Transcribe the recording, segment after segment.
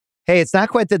Hey, it's not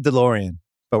quite the DeLorean,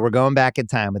 but we're going back in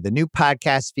time with a new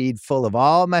podcast feed full of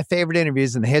all of my favorite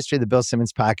interviews in the history of the Bill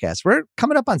Simmons podcast. We're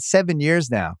coming up on 7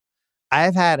 years now.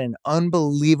 I've had an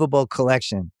unbelievable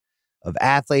collection of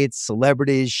athletes,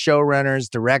 celebrities, showrunners,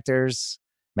 directors,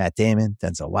 Matt Damon,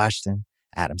 Denzel Washington,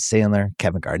 Adam Sandler,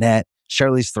 Kevin Garnett,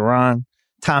 Charlize Theron,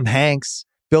 Tom Hanks,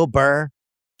 Bill Burr,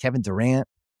 Kevin Durant,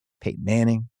 Peyton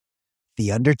Manning,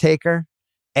 The Undertaker,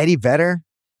 Eddie Vedder,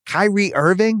 Kyrie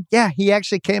Irving. Yeah, he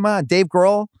actually came on. Dave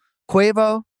Grohl,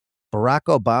 Quavo, Barack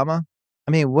Obama.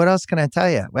 I mean, what else can I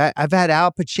tell you? I've had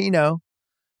Al Pacino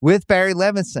with Barry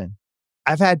Levinson.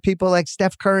 I've had people like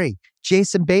Steph Curry,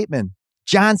 Jason Bateman,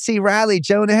 John C. Reilly,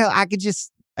 Jonah Hill. I could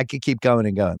keep going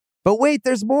and going. But wait,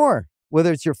 there's more.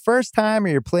 Whether it's your first time or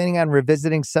you're planning on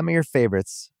revisiting some of your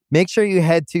favorites, make sure you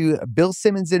head to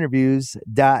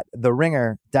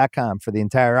BillSimmonsInterviews.theringer.com for the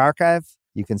entire archive.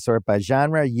 You can sort by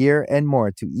genre, year, and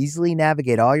more to easily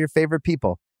navigate all your favorite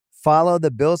people. Follow the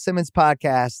Bill Simmons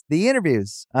podcast, The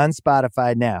Interviews, on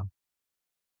Spotify now.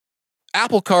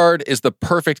 Apple Card is the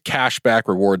perfect cashback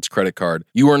rewards credit card.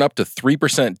 You earn up to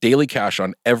 3% daily cash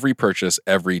on every purchase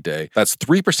every day. That's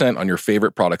 3% on your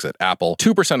favorite products at Apple,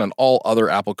 2% on all other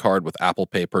Apple Card with Apple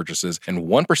Pay purchases, and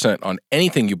 1% on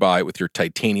anything you buy with your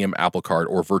titanium Apple Card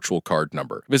or virtual card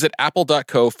number. Visit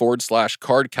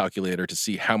apple.co/card calculator to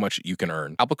see how much you can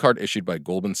earn. Apple Card issued by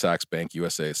Goldman Sachs Bank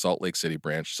USA, Salt Lake City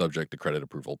branch, subject to credit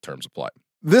approval. Terms apply.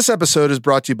 This episode is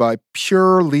brought to you by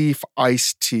Pure Leaf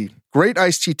Iced Tea. Great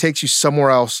iced tea takes you somewhere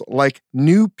else, like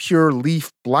new Pure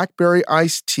Leaf Blackberry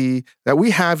Iced Tea that we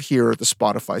have here at the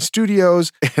Spotify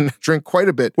studios and drink quite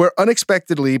a bit, where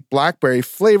unexpectedly blackberry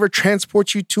flavor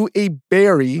transports you to a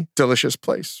berry delicious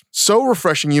place. So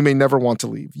refreshing you may never want to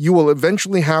leave. You will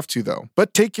eventually have to, though.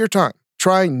 But take your time.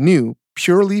 Try new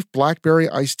Pure Leaf Blackberry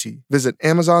Iced Tea. Visit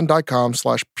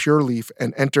Amazon.com/PureLeaf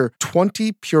and enter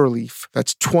 20 Pure Leaf.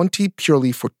 That's 20 Pure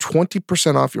Leaf for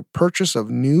 20% off your purchase of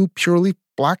new Pure Leaf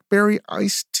Blackberry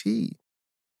Iced Tea.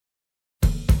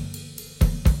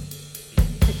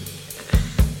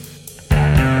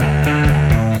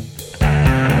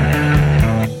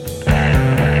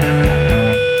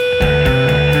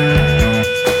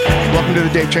 Welcome to the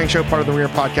Dave Chang Show, part of the Ringer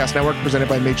Podcast Network, presented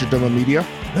by Major Domo Media.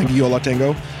 Thank you, Yola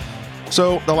Tango.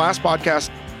 So the last podcast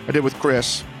I did with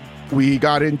Chris, we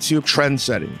got into trend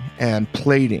setting and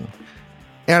plating.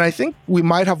 And I think we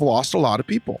might have lost a lot of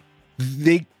people.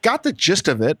 They got the gist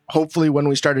of it, hopefully, when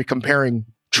we started comparing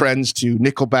trends to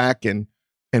Nickelback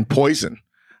and Poison.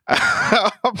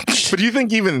 But do you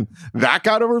think even that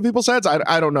got over people's heads?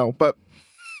 I don't know. But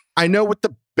I know with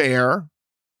the bear,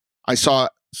 I saw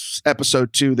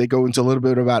episode 2, they go into a little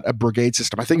bit about a brigade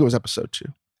system. I think it was episode 2.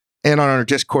 And on our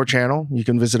Discord channel, you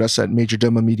can visit us at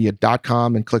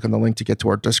majordomomedia.com and click on the link to get to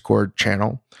our Discord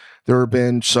channel. There have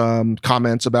been some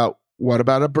comments about, what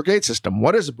about a brigade system?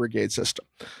 What is a brigade system?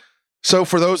 So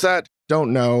for those that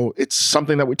don't know, it's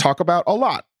something that we talk about a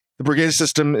lot. The brigade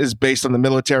system is based on the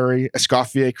military.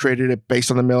 Escoffier created it based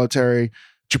on the military.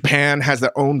 Japan has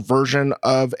their own version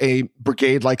of a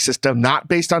brigade-like system, not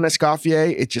based on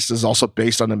Escoffier. It just is also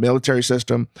based on the military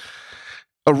system.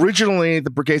 Originally, the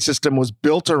brigade system was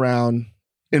built around,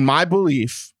 in my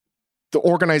belief, the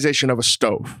organization of a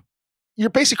stove. You're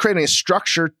basically creating a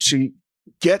structure to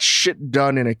get shit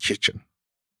done in a kitchen.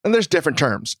 And there's different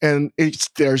terms, and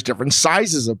there's different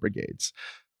sizes of brigades.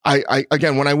 I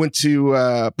again, when I went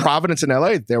to Providence in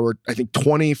LA, there were, I think,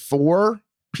 24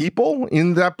 people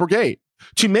in that brigade.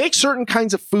 To make certain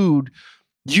kinds of food,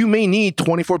 you may need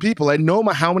 24 people. I know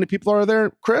how many people are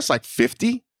there, Chris? Like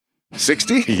 50?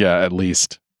 60? Yeah, at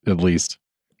least.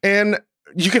 And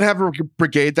you can have a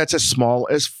brigade that's as small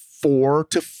as 4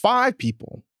 to 5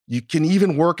 people. You can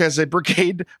even work as a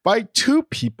brigade by 2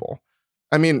 people.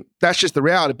 I mean, that's just the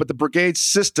reality. But the brigade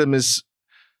system is,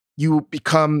 you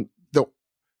become the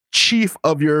chief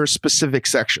of your specific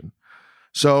section.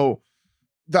 So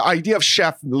the idea of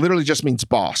chef literally just means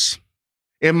boss.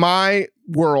 In my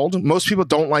world, most people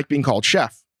don't like being called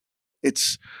chef.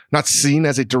 It's not seen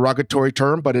as a derogatory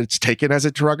term, but it's taken as a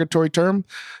derogatory term.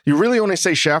 You really only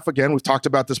say chef. Again, we've talked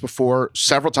about this before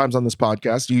several times on this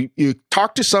podcast. You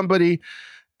talk to somebody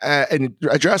and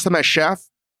address them as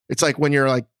chef. It's like when you're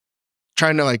like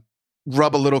trying to like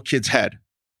rub a little kid's head,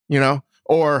 you know,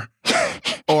 or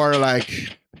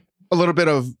like a little bit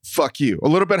of fuck you, a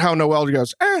little bit how Noel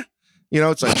goes, you know,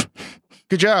 it's like,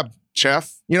 good job,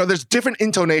 chef. You know, there's different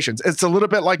intonations. It's a little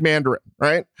bit like Mandarin,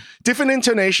 right? Different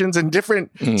intonations and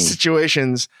different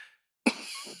situations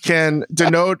can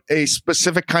denote a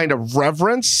specific kind of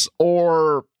reverence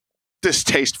or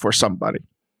distaste for somebody.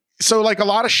 So like a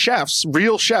lot of chefs,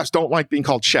 real chefs, don't like being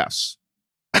called chefs.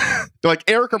 Like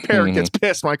Eric or Parrot gets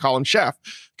pissed when I call him chef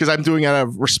because I'm doing it out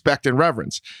of respect and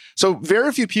reverence. So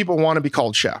very few people want to be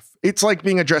called chef. It's like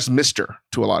being addressed Mr.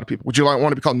 to a lot of people. Would you want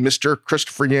to be called Mr.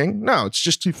 Christopher Yang? No, it's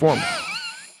just too formal.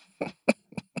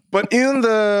 But in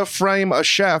the frame of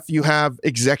chef, you have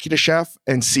executive chef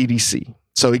and CDC.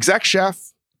 So exec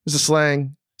chef is a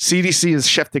slang. CDC is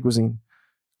chef de cuisine.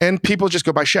 And people just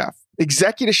go by chef.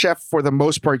 Executive chef, for the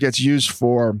most part, gets used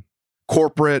for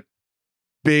corporate,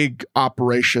 big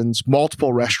operations,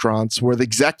 multiple restaurants, where the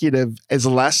executive is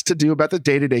less to do about the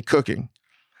day-to-day cooking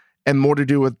and more to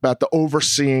do with about the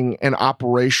overseeing and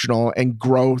operational and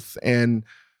growth. And,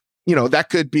 you know, that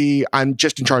could be, I'm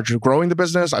just in charge of growing the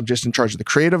business. I'm just in charge of the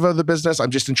creative of the business.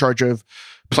 I'm just in charge of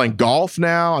playing golf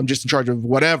now. I'm just in charge of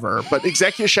whatever. But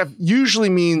executive chef usually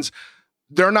means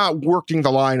they're not working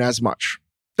the line as much.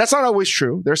 That's not always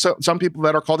true. There's some people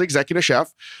that are called executive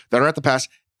chef that are at the pass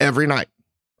every night.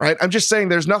 Right? I'm just saying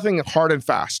there's nothing hard and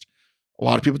fast. A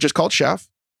lot of people just call it chef,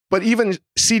 but even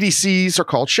CDCs are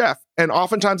called chef. And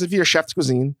oftentimes, if you're a chef de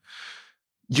cuisine,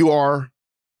 you are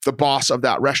the boss of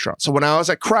that restaurant. So when I was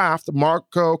at Kraft,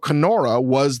 Marco Canora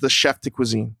was the chef de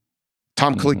cuisine.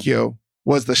 Tom Colicchio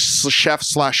was the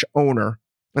chef/owner.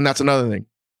 And that's another thing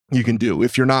you can do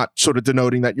if you're not sort of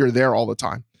denoting that you're there all the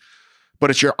time. But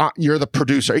it's you're the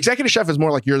producer. Executive chef is more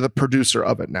like you're the producer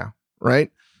of it now, right?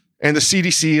 And the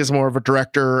CDC is more of a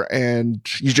director, and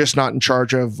you're just not in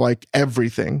charge of like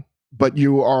everything, but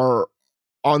you are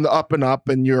on the up and up,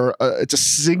 and it's a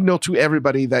signal to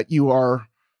everybody that you are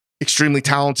extremely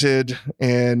talented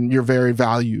and you're very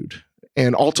valued.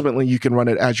 And ultimately you can run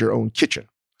it as your own kitchen.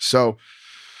 So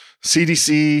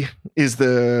CDC is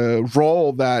the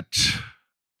role that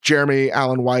Jeremy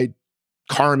Allen White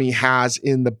Carmy has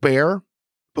in The Bear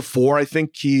before I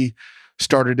think he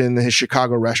started in his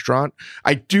Chicago restaurant.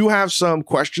 I do have some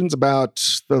questions about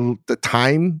the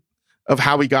time of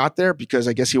how he got there, because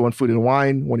I guess he won Food and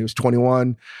Wine when he was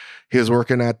 21. He was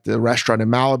working at the restaurant in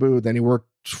Malibu. Then he worked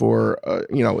for,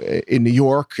 in New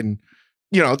York. And,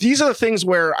 these are the things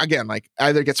where, again, like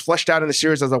either it gets fleshed out in the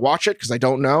series as I watch it, because I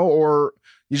don't know, or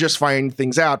you just find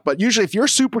things out. But usually if you're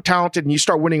super talented and you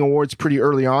start winning awards pretty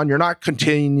early on, you're not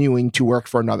continuing to work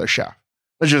for another chef.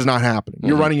 That's just not happening.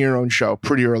 You're running your own show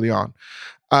pretty early on.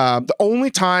 The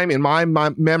only time in my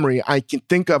memory I can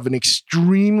think of an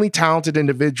extremely talented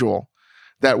individual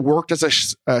that worked as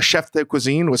a chef de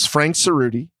cuisine was Frank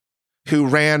Cerruti, who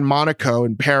ran Monaco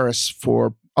in Paris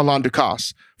for Alain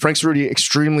Ducasse. Frank Cerruti,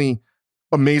 extremely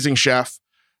amazing chef,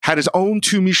 had his own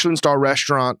 2 Michelin star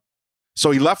restaurant.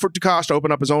 So he left for Ducasse to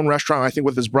open up his own restaurant, I think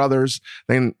with his brothers,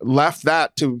 then left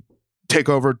that to take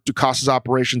over Ducasse's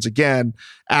operations again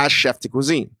as chef de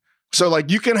cuisine. So like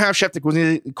you can have chef de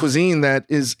cuisine that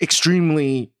is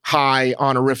extremely high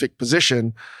honorific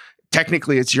position.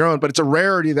 Technically it's your own, but it's a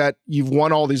rarity that you've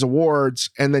won all these awards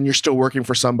and then you're still working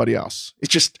for somebody else.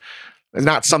 It's just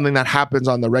not something that happens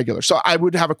on the regular. So I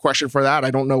would have a question for that.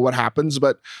 I don't know what happens,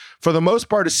 but for the most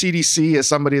part, a CDC is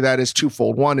somebody that is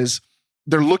twofold. One is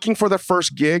they're looking for their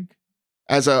first gig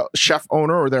as a chef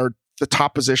owner, or they're the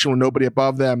top position with nobody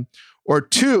above them. Or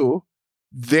 2,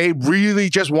 they really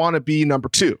just want to be number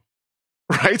 2,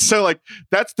 right? So like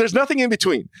there's nothing in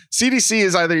between. CDC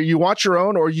is either you want your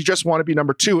own or you just want to be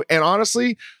number 2. And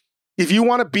honestly, if you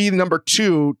want to be number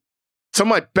 2, some of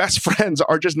my best friends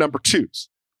are just number 2s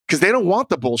because they don't want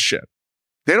the bullshit.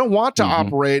 They don't want to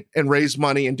operate and raise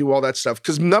money and do all that stuff,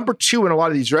 because number 2 in a lot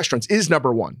of these restaurants is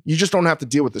number 1. You just don't have to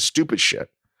deal with the stupid shit.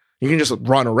 You can just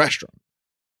run a restaurant.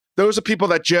 Those are people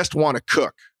that just want to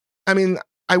cook. I mean,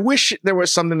 I wish there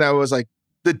was something that was like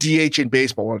the DH in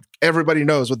baseball. Everybody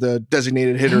knows what the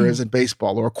designated hitter is in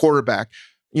baseball, or a quarterback,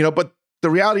 but the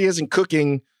reality is in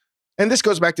cooking, and this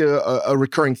goes back to a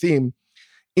recurring theme,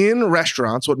 in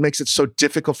restaurants, what makes it so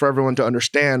difficult for everyone to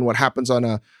understand what happens on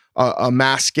a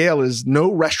mass scale is no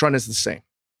restaurant is the same.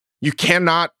 You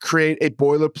cannot create a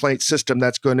boilerplate system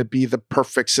that's going to be the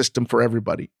perfect system for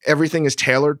everybody. Everything is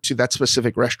tailored to that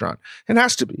specific restaurant. It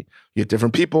has to be. You have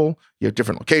different people, you have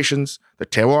different locations, the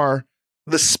terroir,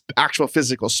 the actual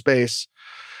physical space.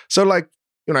 So like,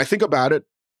 I think about it,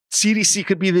 CDC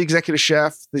could be the executive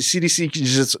chef. The CDC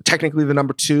is just technically the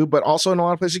number 2, but also in a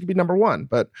lot of places it could be number 1.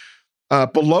 But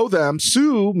below them,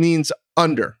 sous means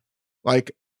under.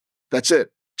 Like, that's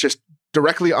it. Just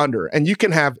directly under. And you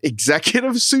can have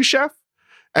executive sous chef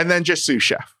and then just sous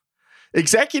chef.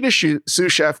 Executive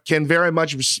sous chef can very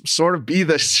much sort of be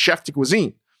the chef de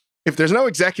cuisine. If there's no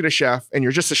executive chef and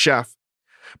you're just a chef,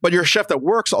 but you're a chef that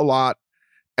works a lot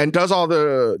and does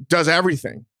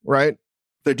everything, right?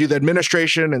 They do the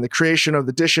administration and the creation of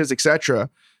the dishes, etc.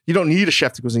 You don't need a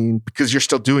chef de cuisine because you're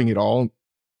still doing it all.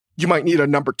 You might need a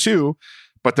number 2,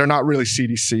 but they're not really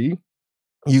CDC.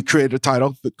 You create a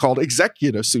title called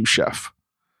executive sous chef,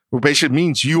 which basically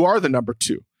means you are the number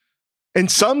 2. And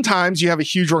sometimes you have a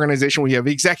huge organization where you have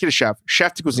executive chef,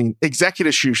 chef de cuisine,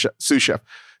 executive sous chef,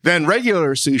 then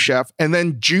regular sous chef, and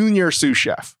then junior sous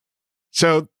chef.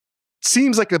 So it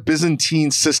seems like a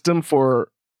Byzantine system for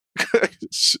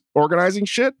organizing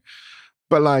shit,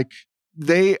 but like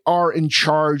they are in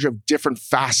charge of different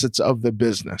facets of the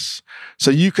business. So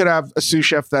you could have a sous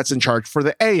chef that's in charge for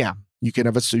the AM. You can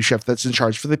have a sous chef that's in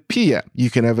charge for the PM. You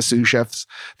can have a sous chef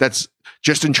that's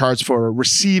just in charge for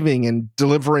receiving and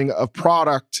delivering a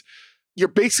product. You're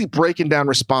basically breaking down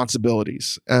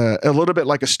responsibilities, a little bit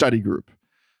like a study group.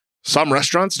 Some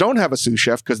restaurants don't have a sous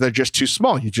chef because they're just too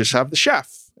small. You just have the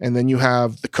chef, and then you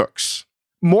have the cooks.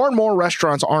 More and more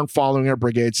restaurants aren't following a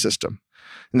brigade system.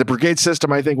 And the brigade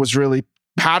system, I think, was really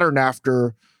patterned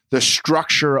after the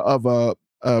structure of a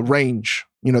range,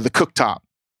 the cooktop.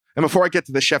 And before I get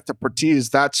to the chef de partie,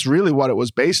 that's really what it was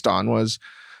based on, was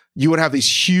you would have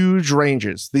these huge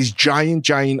ranges, these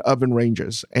giant oven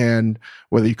ranges. And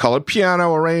whether you call it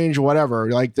piano or range or whatever,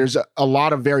 like there's a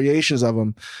lot of variations of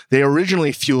them. They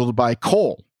originally fueled by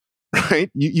coal,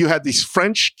 right? You had these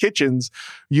French kitchens,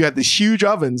 you had these huge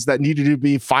ovens that needed to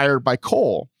be fired by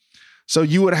coal. So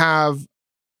you would have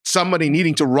somebody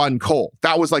needing to run coal.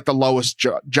 That was like the lowest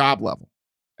job level.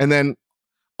 And then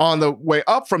on the way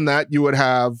up from that, you would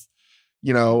have,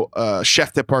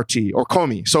 chef de partie or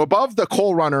commis. So above the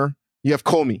coal runner, you have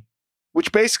commis,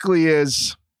 which basically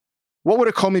is, what would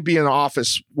a commis be in an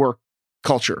office work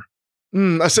culture?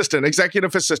 Assistant,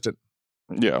 executive assistant.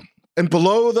 Yeah. And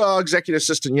below the executive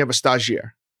assistant, you have a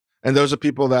stagiaire. And those are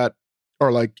people that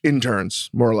are like interns,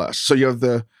 more or less. So you have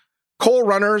the coal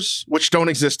runners, which don't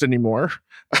exist anymore.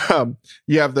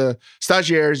 You have the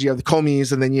stagiaires, you have the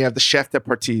commis, and then you have the chef de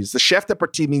parties. The chef de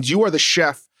partie means you are the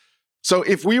chef. So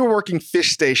if we were working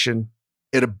fish station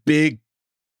at a big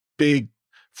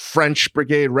French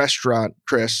brigade restaurant,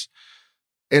 Chris,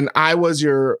 and I was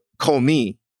your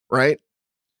commis, right?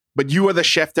 But you are the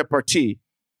chef de partie.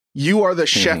 You are the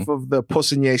chef of the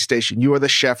poissonnier station. You are the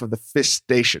chef of the fish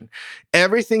station.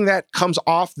 Everything that comes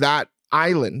off that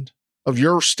island of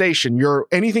your station,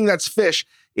 anything that's fish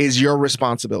is your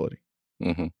responsibility.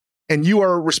 Mm-hmm. And you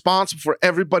are responsible for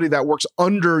everybody that works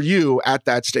under you at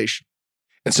that station.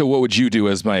 And so what would you do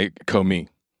as my commis?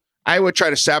 I would try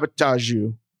to sabotage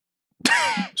you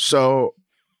so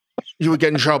you would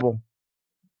get in trouble.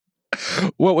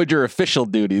 What would your official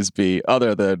duties be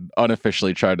other than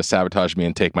unofficially try to sabotage me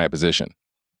and take my position?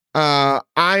 I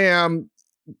am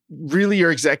really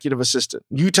your executive assistant.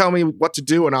 You tell me what to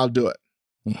do and I'll do it.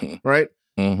 Mm-hmm. Right?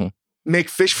 Mm-hmm. Make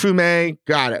fish fumet.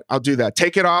 Got it. I'll do that.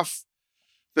 Take it off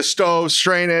the stove,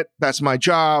 strain it. That's my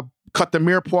job. Cut the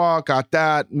mirepoix. Got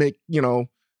that. Make,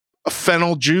 a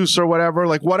fennel juice or whatever.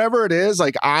 Like whatever it is,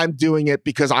 like I'm doing it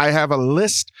because I have a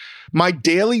list. My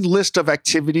daily list of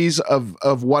activities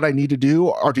of what I need to do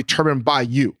are determined by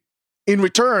you. In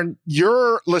return,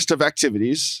 your list of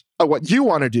activities of what you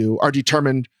want to do are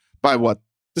determined by what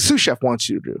the sous chef wants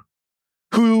you to do,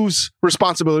 whose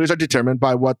responsibilities are determined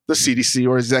by what the CDC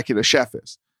or executive chef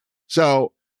is.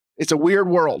 So it's a weird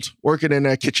world working in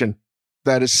a kitchen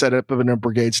that is set up in a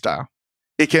brigade style.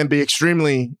 It can be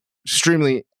extremely,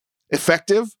 extremely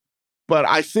effective, but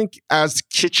I think as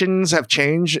kitchens have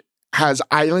changed, as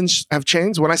islands have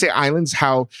changed, when I say islands,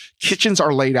 how kitchens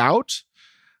are laid out,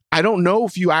 I don't know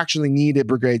if you actually need a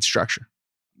brigade structure.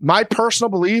 My personal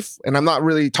belief, and I'm not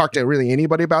really talking to really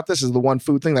anybody about this, is the one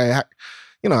food thing that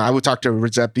I would talk to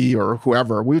Rizzepi or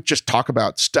whoever. We would just talk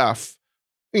about stuff,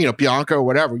 Bianca or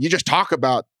whatever. You just talk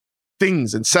about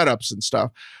things and setups and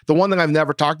stuff. The one thing I've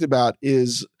never talked about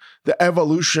is the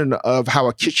evolution of how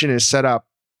a kitchen is set up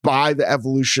by the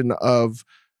evolution of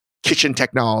kitchen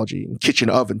technology and kitchen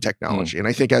oven technology. And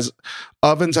I think as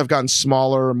ovens have gotten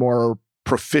smaller, more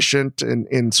proficient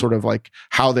in sort of like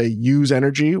how they use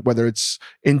energy, whether it's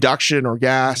induction or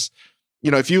gas,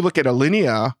 if you look at a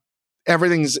Linea,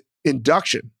 everything's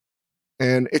induction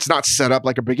and it's not set up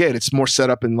like a brigade. It's more set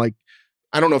up in like,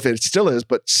 I don't know if it still is,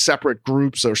 but separate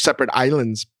groups or separate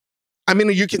islands. I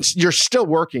mean, you're still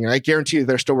working. I guarantee you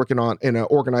they're still working in an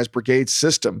organized brigade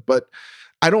system, but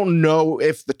I don't know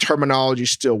if the terminology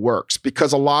still works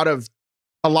because a lot of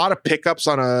pickups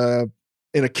in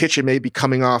a kitchen may be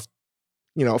coming off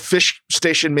Fish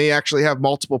station may actually have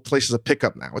multiple places of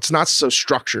pickup now. It's not so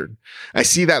structured. I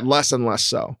see that less and less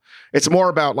so. It's more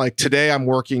about like, today I'm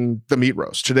working the meat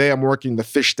roast. Today I'm working the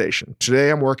fish station.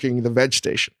 Today I'm working the veg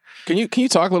station. Can you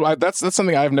talk a little? That's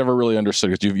something I've never really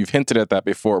understood, because you've hinted at that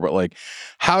before. But like,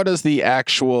 how does the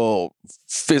actual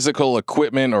physical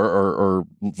equipment or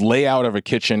layout of a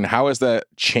kitchen, how is that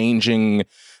changing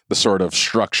the sort of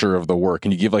structure of the work?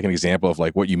 Can you give like an example of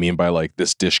like what you mean by like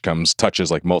this dish touches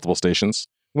like multiple stations?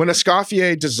 When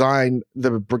Escoffier designed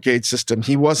the Brigade system,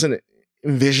 he wasn't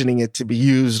envisioning it to be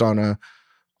used on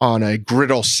a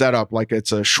griddle setup like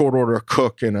it's a short order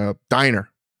cook in a diner.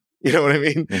 You know what I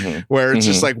mean? Mm-hmm. Where it's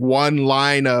just like one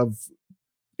line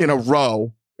in a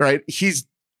row, right?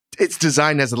 It's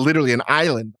designed as literally an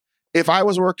island. If I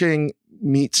was working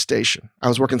meat station, I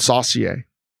was working saucier.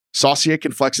 Saucier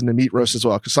can flex into meat roast as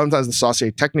well, because sometimes the saucier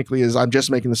technically is I'm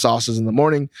just making the sauces in the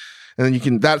morning, and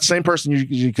then that same person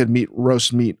you could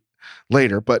roast meat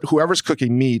later. But whoever's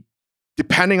cooking meat,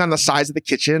 depending on the size of the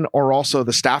kitchen or also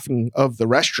the staffing of the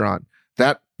restaurant,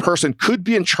 that person could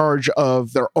be in charge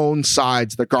of their own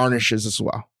sides, the garnishes as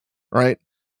well, right?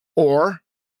 Or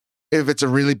if it's a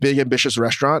really big, ambitious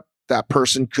restaurant, that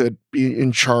person could be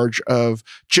in charge of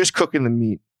just cooking the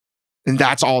meat, and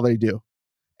that's all they do.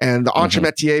 And the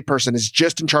entremetier person is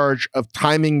just in charge of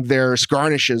timing their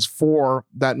garnishes for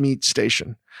that meat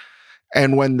station.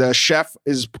 And when the chef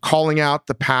is calling out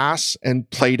the pass and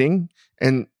plating,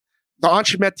 and the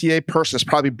entremetier person is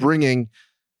probably bringing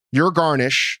your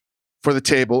garnish for the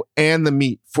table and the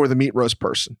meat for the meat roast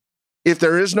person. If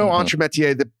there is no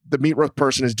entremetier, the meat roast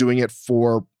person is doing it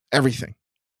for everything.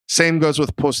 Same goes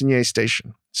with poissonnier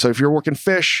station. So if you're working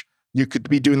fish, you could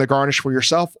be doing the garnish for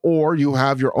yourself, or you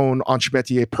have your own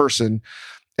entremetier person.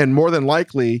 And more than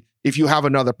likely, if you have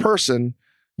another person,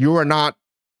 you are not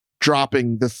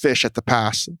dropping the fish at the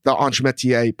pass. The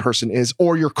entremetier person is,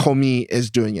 or your commis is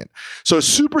doing it. So a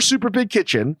super, super big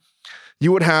kitchen,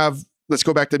 you would have, let's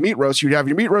go back to meat roast, you'd have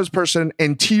your meat roast person,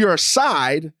 and to your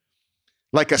side,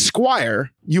 like a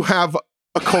squire, you have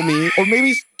a commis, or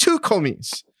maybe two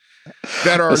commis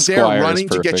that are there running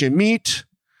to get you meat,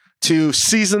 to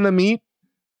season the meat.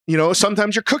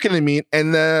 Sometimes you're cooking the meat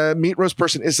and the meat roast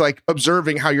person is like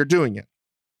observing how you're doing it.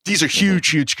 These are huge,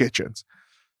 huge kitchens.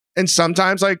 And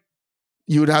sometimes like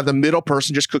you would have the middle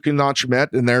person just cooking the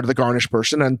entremet, and they're the garnish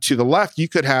person. And to the left, you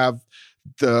could have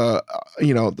the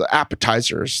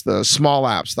appetizers, the small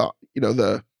apps,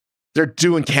 they're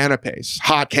doing canapes,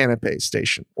 hot canapes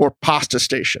station or pasta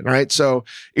station, right? So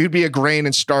it would be a grain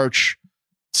and starch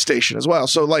station as well.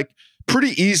 So like,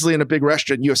 pretty easily in a big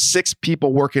restaurant, you have 6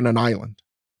 people working an island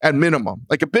at minimum.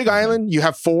 Like a big island, you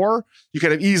have 4, you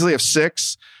could have easily have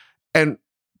 6. And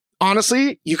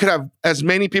honestly, you could have as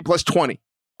many people as 20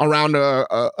 around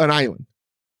an island.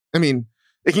 I mean,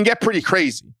 it can get pretty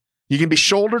crazy. You can be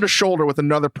shoulder to shoulder with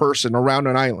another person around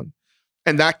an island.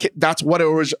 And that's what it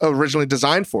was originally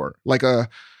designed for, like an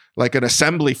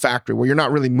assembly factory where you're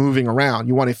not really moving around.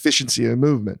 You want efficiency of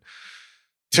movement.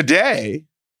 Today,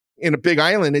 in a big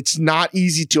island, it's not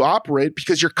easy to operate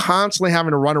because you're constantly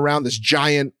having to run around this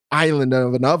giant island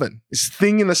of an oven. This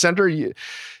thing in the center, it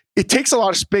takes a lot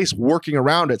of space working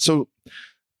around it. So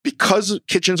because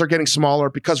kitchens are getting smaller,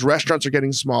 because restaurants are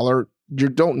getting smaller, you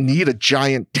don't need a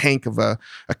giant tank of a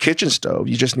kitchen stove.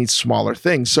 You just need smaller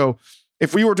things. So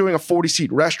if we were doing a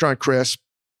 40-seat restaurant, Chris,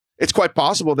 it's quite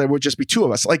possible there would just be 2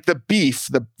 of us. Like the beef,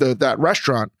 that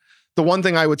restaurant, the one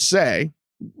thing I would say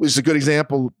is a good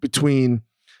example between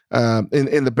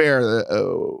in the Bear,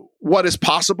 what is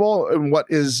possible and what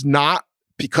is not,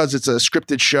 because it's a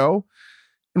scripted show.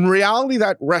 In reality,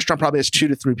 that restaurant probably has 2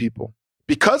 to 3 people.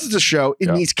 Because it's a show, it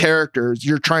needs characters.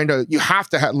 You have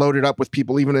to load it up with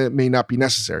people, even if it may not be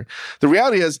necessary. The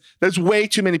reality is there's way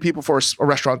too many people for a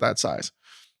restaurant that size.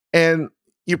 And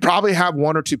you probably have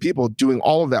 1 or 2 people doing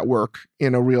all of that work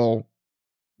in a real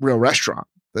restaurant.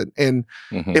 And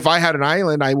if I had an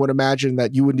island, I would imagine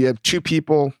that you would have 2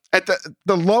 people at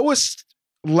the lowest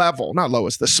level, not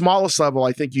lowest, the smallest level.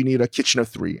 I think you need a kitchen of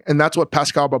 3. And that's what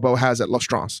Pascal Barbeau has at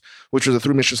L'Ostrance, which was a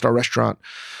 3 Michelin star restaurant,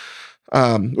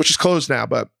 which is closed now,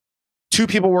 but 2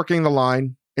 people working the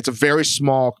line. It's a very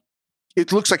small,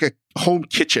 it looks like a home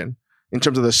kitchen in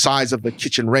terms of the size of the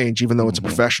kitchen range, even though it's a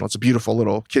professional. It's a beautiful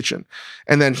little kitchen.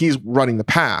 And then he's running the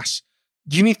pass.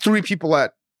 You need 3 people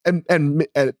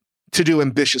to do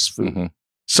ambitious food.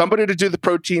 Somebody to do the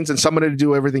proteins and somebody to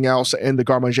do everything else and the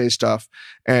garde-manger stuff,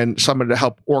 and somebody to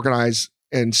help organize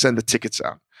and send the tickets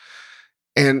out.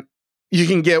 And you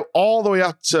can get all the way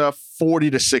up to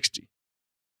 40 to 60.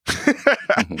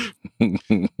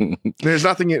 There's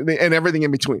nothing and everything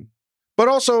in between. But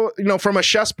also, from a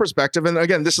chef's perspective, and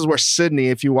again, this is where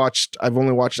Sydney, I've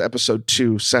only watched episode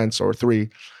 2 since, or 3,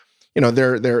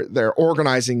 they're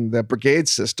organizing the brigade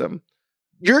system.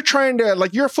 You're trying to,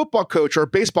 like, you're a football coach or a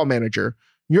baseball manager.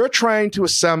 You're trying to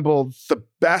assemble the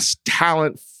best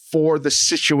talent for the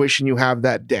situation you have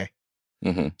that day.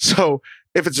 Mm-hmm. So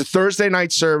if it's a Thursday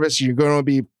night service, you're going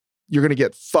to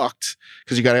get fucked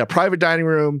because you got a private dining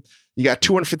room, you got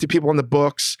 250 people in the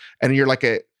books, and you're like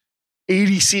a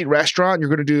 80-seat restaurant. You're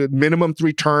going to do minimum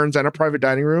 3 turns and a private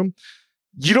dining room.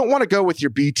 You don't want to go with your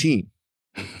B team,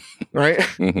 right?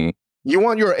 Mm-hmm. You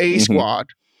want your A squad.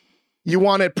 You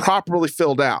want it properly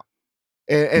filled out.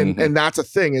 And that's a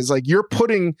thing, is like you're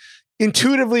putting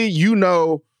intuitively,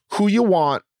 who you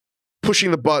want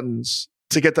pushing the buttons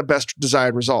to get the best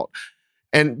desired result.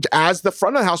 And as the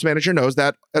front of the house manager knows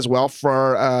that as well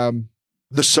for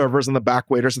the servers and the back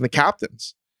waiters and the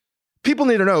captains. People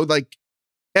need to know, like,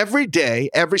 every day,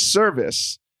 every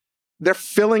service, they're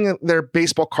filling their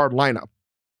baseball card lineup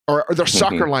or their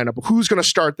soccer lineup. Who's going to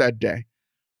start that day?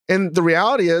 And the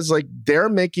reality is, like, they're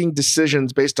making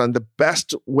decisions based on the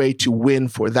best way to win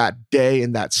for that day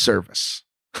and that service.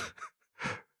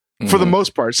 For the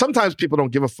most part. Sometimes people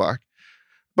don't give a fuck.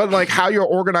 But like how you're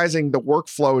organizing the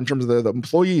workflow in terms of the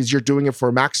employees, you're doing it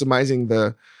for maximizing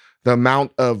the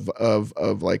amount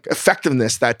of like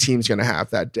effectiveness that team's going to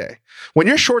have that day. When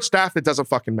you're short staffed, it doesn't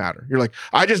fucking matter. You're like,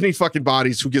 I just need fucking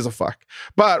bodies. Who gives a fuck?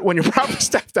 But when you're properly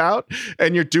staffed out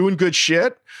and you're doing good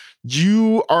shit,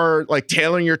 you are like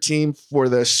tailoring your team for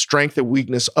the strength and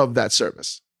weakness of that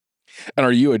service. And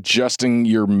are you adjusting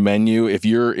your menu? If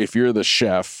you're the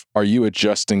chef, are you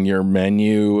adjusting your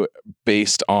menu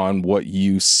based on what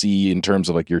you see in terms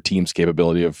of like your team's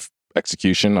capability of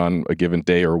execution on a given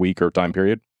day or week or time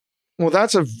period? Well,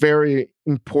 that's a very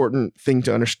important thing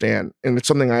to understand. And it's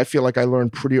something I feel like I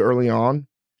learned pretty early on.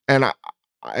 And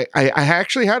I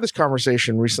actually had this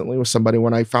conversation recently with somebody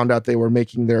when I found out they were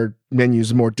making their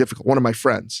menus more difficult. One of my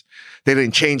friends, they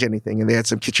didn't change anything and they had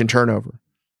some kitchen turnover. And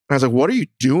I was like, what are you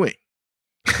doing?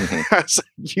 I was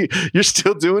like, you're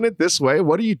still doing it this way?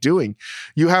 What are you doing?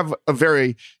 You have a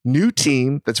very new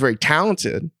team that's very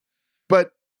talented,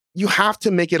 but you have to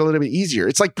make it a little bit easier.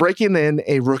 It's like breaking in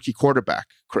a rookie quarterback,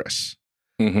 Chris.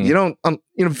 Mm-hmm. You don't,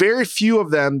 very few of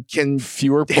them can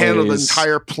handle the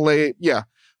entire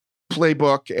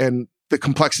playbook and the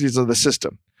complexities of the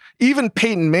system. Even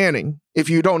Peyton Manning, if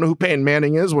you don't know who Peyton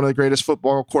Manning is, one of the greatest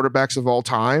football quarterbacks of all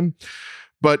time,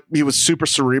 but he was super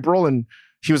cerebral and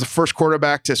he was the first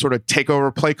quarterback to sort of take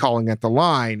over play calling at the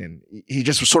line. And he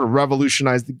just sort of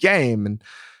revolutionized the game. And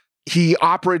he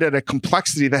operated at a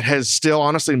complexity that has still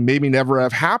honestly maybe never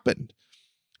have happened.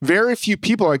 Very few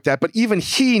people like that, but even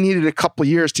he needed a couple of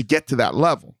years to get to that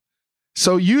level.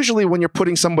 So usually when you're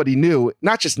putting somebody new,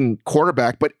 not just in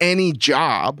quarterback, but any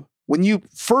job, when you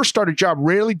first start a job,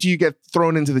 rarely do you get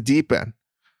thrown into the deep end,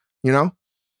 Yeah.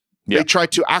 They try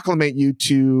to acclimate you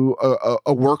to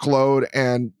a workload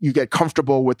and you get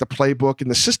comfortable with the playbook and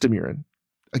the system you're in.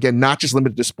 Again, not just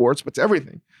limited to sports, but to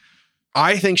everything.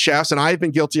 I think chefs, and I've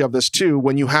been guilty of this too,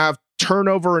 when you have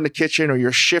turnover in the kitchen or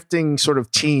you're shifting sort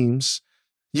of teams,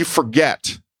 you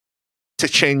forget to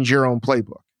change your own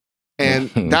playbook. And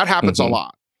that happens a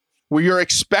lot, where you're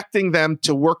expecting them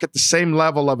to work at the same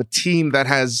level of a team that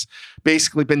has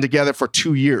basically been together for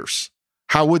 2 years.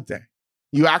 How would they?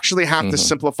 You actually have to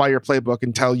simplify your playbook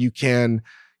until you can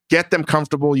get them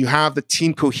comfortable. You have the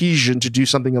team cohesion to do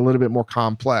something a little bit more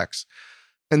complex.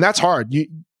 And that's hard.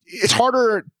 It's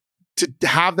harder to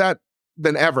have that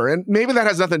than ever. And maybe that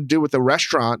has nothing to do with the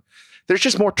restaurant. There's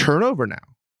just more turnover now.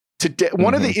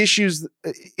 One of the issues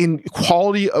in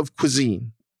quality of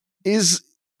cuisine is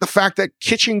the fact that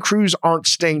kitchen crews aren't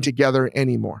staying together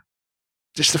anymore.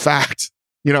 Just a fact.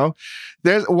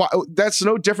 That's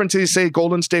no different to, say,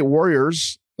 Golden State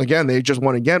Warriors. Again, they just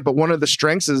won again. But one of the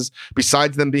strengths is,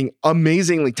 besides them being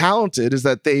amazingly talented, is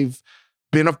that they've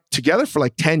been together for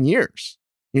like 10 years.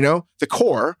 The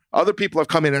core, other people have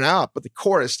come in and out, but the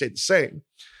core has stayed the same.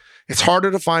 It's harder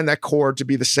to find that core to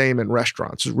be the same in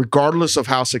restaurants, regardless of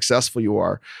how successful you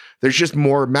are. There's just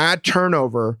more mad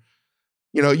turnover.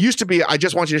 It used to be, I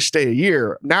just want you to stay a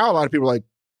year. Now a lot of people are like,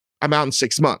 I'm out in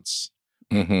 6 months.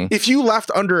 Mm-hmm. If you left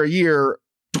under a year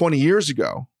 20 years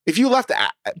ago, if you left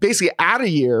basically at a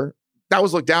year, that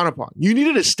was looked down upon. You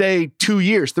needed to stay 2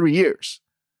 years, 3 years.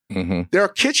 Mm-hmm. There are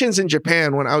kitchens in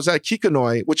Japan. When I was at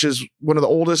Kikonoi, which is one of the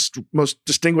oldest, most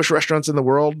distinguished restaurants in the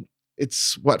world,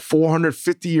 it's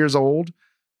 450 years old.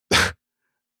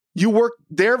 You work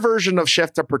their version of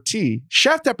chef de partie.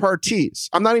 Chef de parties.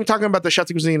 I'm not even talking about the chef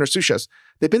de cuisine or sous chefs.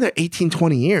 They've been there 18,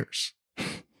 20 years.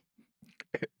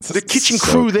 The kitchen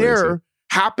crew there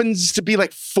happens to be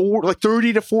like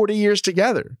 30 to 40 years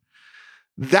together.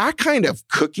 That kind of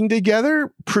cooking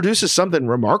together produces something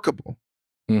remarkable,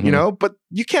 but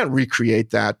you can't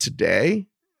recreate that today.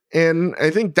 And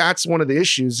I think that's one of the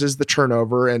issues is the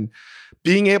turnover and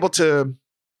being able to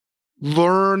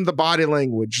learn the body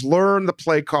language, learn the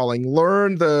play calling,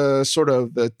 learn the sort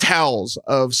of the tells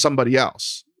of somebody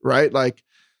else, right? Like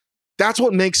that's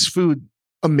what makes food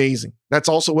amazing. That's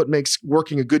also what makes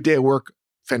working a good day of work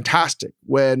fantastic.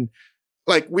 When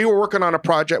like we were working on a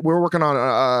project, we were working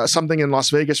on something in Las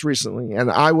Vegas recently,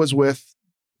 and I was with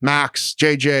Max,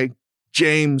 JJ,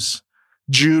 James,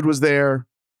 Jude was there.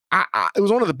 It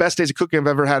was one of the best days of cooking I've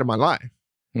ever had in my life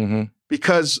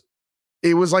because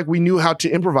it was like we knew how to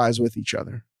improvise with each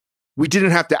other. We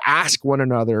didn't have to ask one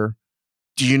another,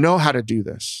 do you know how to do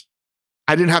this?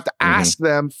 I didn't have to ask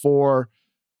them for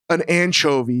an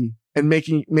anchovy and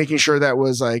making sure that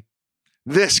was like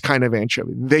this kind of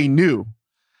anchovy. They knew,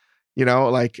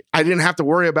 like I didn't have to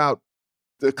worry about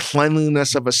the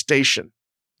cleanliness of a station.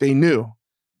 They knew.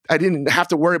 I didn't have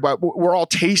to worry about, we're all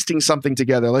tasting something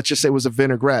together. Let's just say it was a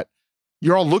vinaigrette.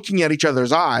 You're all looking at each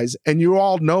other's eyes and you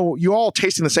all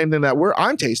tasting the same thing that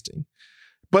I'm tasting.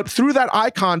 But through that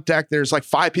eye contact, there's like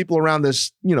 5 people around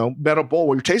this, metal bowl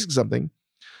where you're tasting something.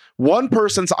 One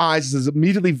person's eyes is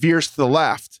immediately veers to the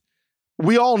left.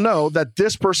 We all know that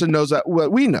this person knows that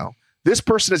what we know. This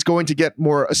person is going to get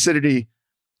more acidity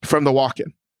from the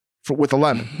walk-in with a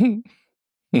lemon.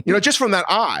 Just from that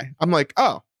eye, I'm like,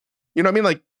 oh, you know what I mean?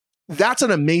 Like, that's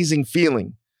an amazing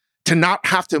feeling to not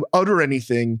have to utter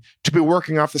anything, to be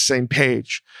working off the same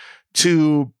page,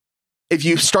 to, if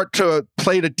you start to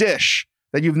plate a dish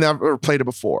that you've never plated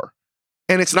before,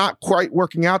 and it's not quite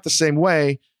working out the same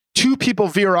way, 2 people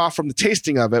veer off from the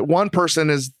tasting of it. One person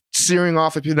is searing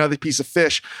off another piece of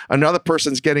fish. Another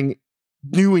person's getting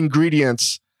new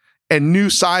ingredients and new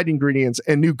side ingredients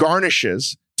and new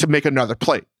garnishes to make another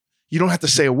plate. You don't have to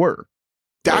say a word.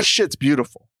 That shit's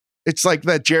beautiful. It's like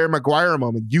that Jerry Maguire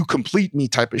moment, you complete me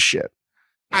type of shit.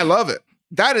 I love it.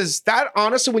 That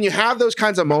honestly, when you have those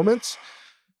kinds of moments,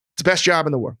 it's the best job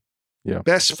in the world. Yeah.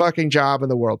 Best fucking job in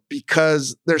the world,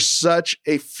 because there's such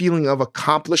a feeling of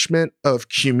accomplishment, of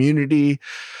community,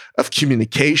 of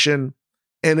communication.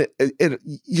 And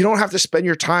you don't have to spend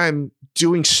your time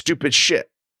doing stupid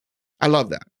shit. I love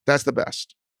that. That's the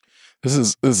best.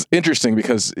 This is interesting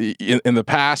because in the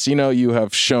past, you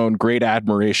have shown great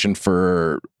admiration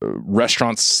for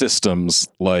restaurant systems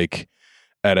like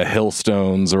at a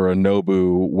Hillstones or a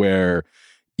Nobu, where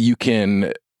you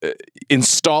can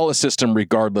install a system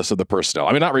regardless of the personnel.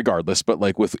 I mean, not regardless, but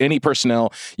like with any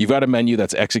personnel, you've got a menu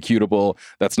that's executable,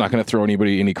 that's not going to throw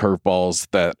anybody any curveballs,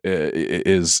 that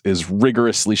is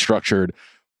rigorously structured.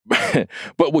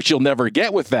 But what you'll never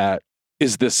get with that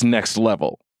is this next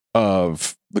level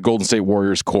of the Golden State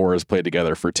Warriors core has played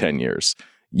together for 10 years.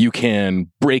 You can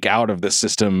break out of this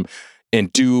system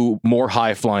and do more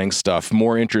high-flying stuff,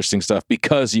 more interesting stuff,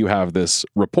 because you have this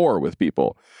rapport with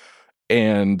people.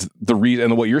 And the reason,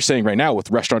 and what you're saying right now with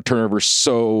restaurant turnover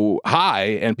so high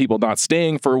and people not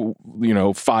staying for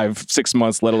 5-6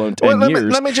 months, let alone 10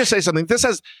 years. Let me just say something.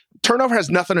 Turnover has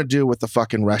nothing to do with the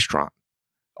fucking restaurant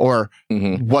or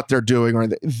what they're doing, or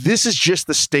this is just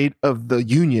the state of the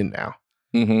union now.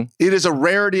 It is a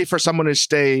rarity for someone to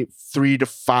stay 3 to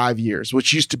 5 years,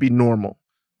 which used to be normal.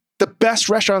 The best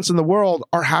restaurants in the world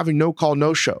are having no call,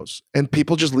 no shows, and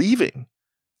people just leaving.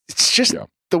 It's just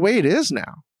the way it is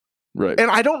now. Right. And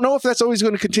I don't know if that's always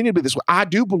going to continue to be this way. I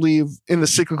do believe in the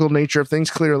cyclical nature of things,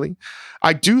 clearly.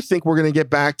 I do think we're going to get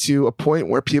back to a point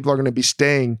where people are going to be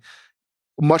staying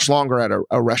much longer at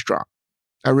a restaurant.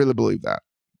 I really believe that.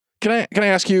 Can I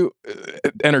ask you,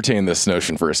 entertain this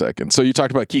notion for a second? So you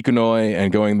talked about Kikunoi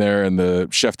and going there, and the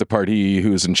chef de partie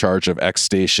who's in charge of X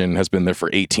station has been there for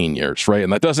 18 years, right?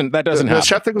 And that doesn't happen. The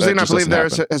chef de cuisine, I believe,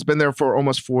 has been there for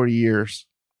almost 40 years.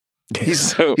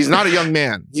 He's not a young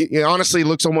man. He honestly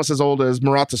looks almost as old as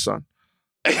Murata-san,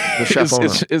 the chef owner.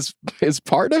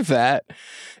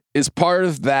 Is part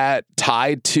of that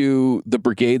tied to the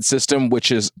brigade system,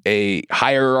 which is a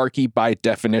hierarchy by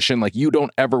definition? Like, you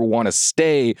don't ever want to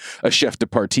stay a chef de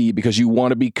partie because you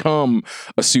want to become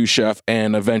a sous chef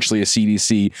and eventually a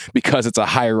CDC, because it's a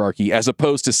hierarchy, as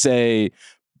opposed to, say,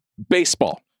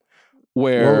 baseball,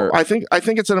 where I think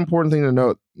it's an important thing to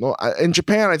note. Well, in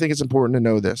Japan, I think it's important to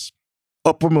know this.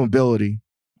 Upward mobility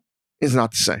is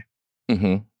not the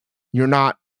same. You're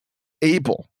not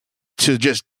able to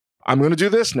just, I'm going to do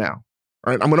this now.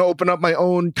 All right, I'm going to open up my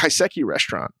own kaiseki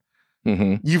restaurant.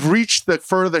 You've reached the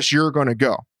furthest you're going to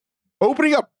go.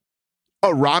 Opening up a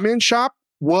ramen shop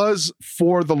was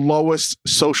for the lowest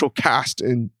social caste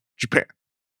in Japan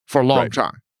for a long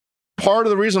time. part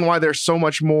of the reason why there's so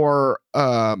much more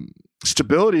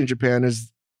stability in Japan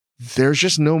is there's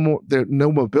just no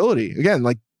mobility. Again,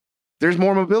 like there's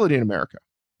more mobility in America,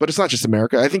 but it's not just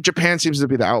America. I think Japan seems to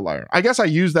be the outlier. I guess I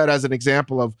use that as an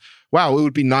example of, wow, it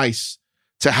would be nice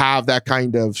to have that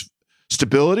kind of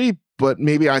stability, but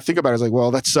maybe I think about it as like, well,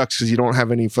 that sucks because you don't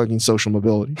have any fucking social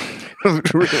mobility.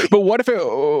 Really. But what if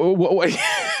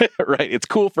right? It's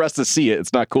cool for us to see it.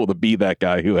 It's not cool to be that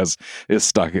guy who is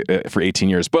stuck for 18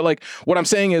 years. But like, what I'm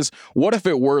saying is, what if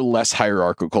it were less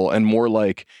hierarchical and more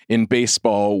like in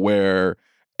baseball where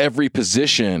every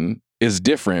position is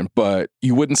different, but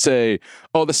you wouldn't say,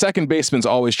 oh, the second baseman's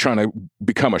always trying to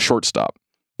become a shortstop.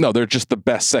 No, they're just the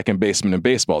best second baseman in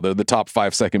baseball. They're the top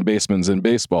 5 second basemen in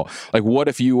baseball. Like, what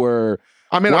if you were?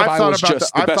 I mean, I've thought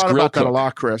about that a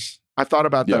lot, Chris. I thought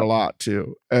about that a lot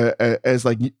too, as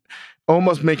like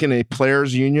almost making a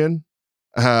players union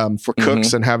for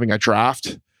cooks and having a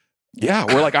draft. Yeah,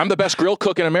 we're like, I'm the best grill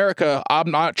cook in America.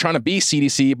 I'm not trying to be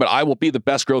CDC, but I will be the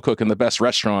best grill cook in the best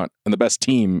restaurant and the best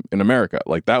team in America.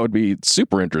 Like, that would be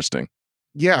super interesting.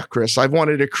 Yeah, Chris, I've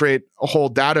wanted to create a whole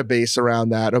database around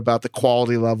that about the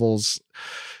quality levels,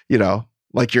 you know,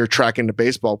 like you're tracking the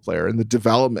baseball player and the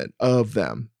development of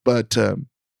them. But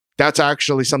that's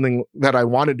actually something that I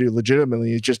want to do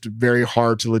legitimately. It's just very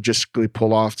hard to logistically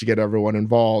pull off to get everyone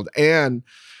involved. And,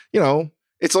 you know,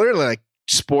 it's literally like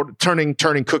sport, turning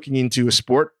cooking into a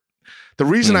sport. The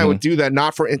reason I would do that,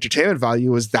 not for entertainment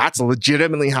value, is that's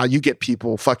legitimately how you get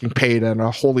people fucking paid on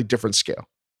a wholly different scale.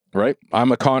 Right.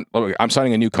 I'm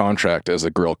signing a new contract as a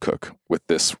grill cook with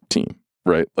this team.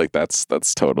 Right. Like that's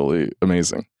totally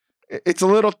amazing. It's a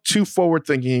little too forward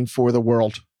thinking for the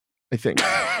world, I think.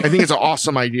 I think it's an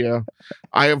awesome idea.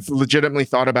 I have legitimately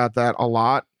thought about that a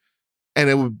lot. And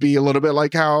it would be a little bit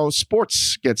like how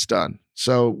sports gets done.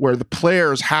 So where the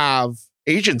players have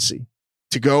agency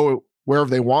to go wherever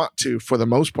they want to, for the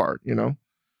most part, you know?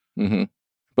 Mm-hmm.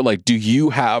 But like, do you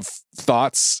have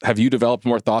thoughts? Have you developed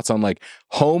more thoughts on like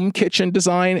home kitchen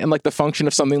design and like the function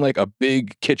of something like a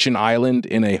big kitchen island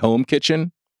in a home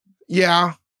kitchen?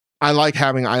 Yeah, I like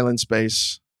having island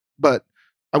space, but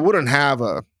I wouldn't have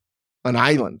an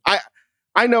island.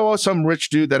 I know some rich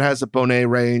dude that has a Bonet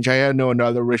range. I know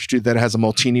another rich dude that has a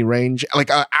Molteni range, like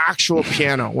an actual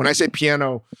piano. When I say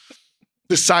piano,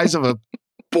 the size of a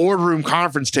boardroom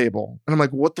conference table. And I'm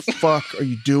like, what the fuck are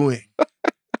you doing?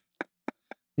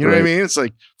 You know what I mean? It's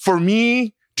like, for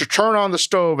me to turn on the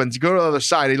stove and to go to the other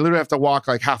side, I literally have to walk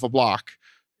like half a block.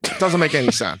 It doesn't make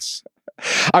any sense.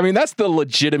 I mean, that's the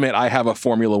legitimate, I have a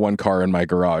Formula One car in my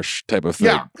garage type of thing.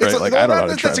 Yeah, right? Like, I don't know how to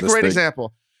drive that's a great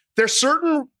example. There's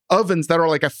certain ovens that are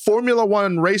like a Formula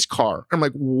One race car. I'm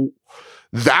like,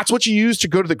 that's what you use to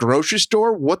go to the grocery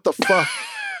store? What the fuck?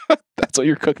 That's what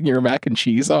you're cooking your mac and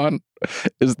cheese on?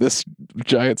 Is this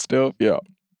giant stove? Yeah.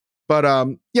 But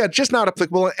yeah, just not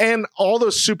applicable. And all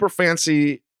those super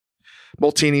fancy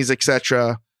Moltenis,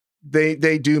 etc.,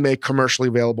 they do make commercially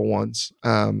available ones.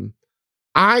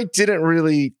 I don't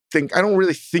really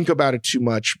think about it too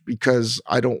much because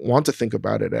I don't want to think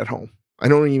about it at home. I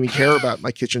don't even care about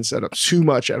my kitchen setup too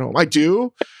much at home. I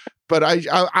do, but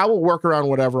I will work around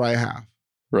whatever I have.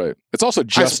 Right. It's also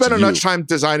just I spend enough time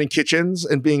designing kitchens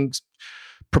and being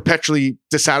perpetually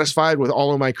dissatisfied with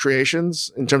all of my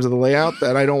creations in terms of the layout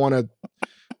that I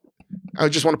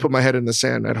just want to put my head in the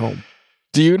sand at home.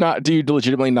 Do you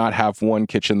legitimately not have one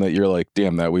kitchen that you're like,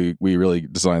 damn, that we really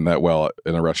designed that well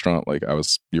in a restaurant? Like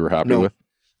you were happy with?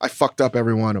 I fucked up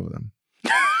every one of them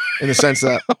in the sense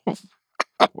that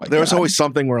there was always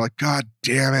something where like, God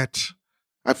damn it.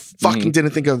 I fucking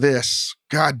didn't think of this.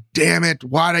 God damn it.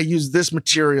 Why'd I use this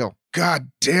material? God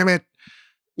damn it.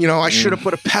 You know, I should have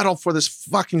put a pedal for this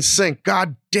fucking sink.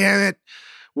 God damn it.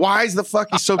 Why is the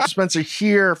fucking soap dispenser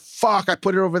here? Fuck, I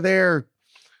put it over there.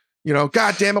 You know,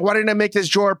 God damn it. Why didn't I make this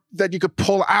drawer that you could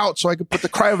pull out so I could put the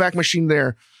cryovac machine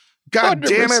there? God 100%.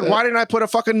 Damn it. Why didn't I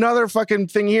put another fucking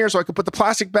thing here so I could put the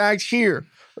plastic bags here?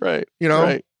 Right. You know,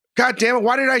 right. God damn it.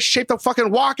 Why did I shape the fucking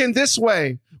walk-in this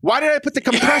way? Why did I put the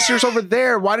compressors over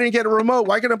there? Why didn't I get a remote?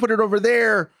 Why can't I put it over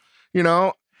there? You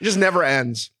know, it just never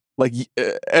ends. Like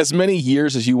as many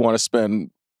years as you want to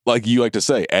spend, like you like to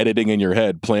say, editing in your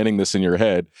head, planning this in your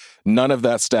head, none of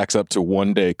that stacks up to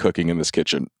one day cooking in this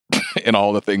kitchen and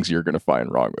all the things you're going to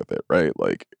find wrong with it, right?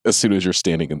 Like as soon as you're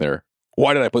standing in there,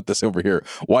 why did I put this over here?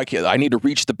 Why can't I need to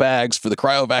reach the bags for the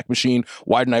cryovac machine?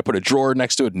 Why didn't I put a drawer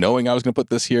next to it knowing I was going to put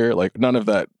this here? Like none of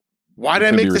that. Why did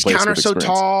I make this counter so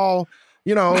tall?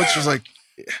 You know, it's just like,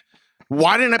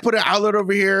 why didn't I put an outlet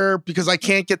over here? Because I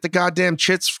can't get the goddamn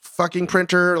Chits fucking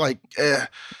printer. Like,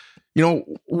 you know,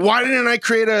 why didn't I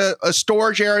create a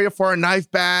storage area for our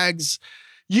knife bags?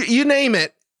 You name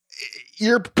it.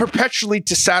 you're perpetually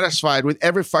dissatisfied with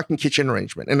every fucking kitchen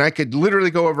arrangement. And I could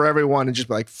literally go over everyone and just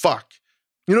be like, fuck.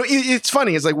 You know, it's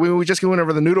funny. It's like when we just went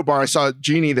over the noodle bar, I saw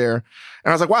Jeannie there and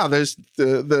I was like, wow, there's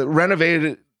the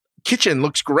renovated kitchen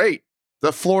looks great.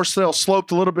 The floor still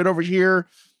sloped a little bit over here.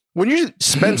 When you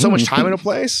spend so much time in a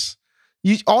place,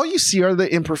 all you see are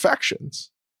the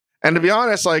imperfections. And to be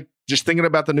honest, like just thinking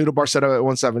about the noodle bar setup at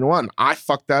 171, I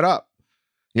fucked that up.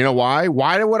 You know why?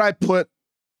 Why would I put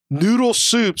noodle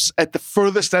soups at the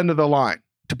furthest end of the line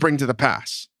to bring to the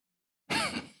pass?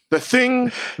 The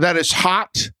thing that is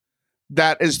hot,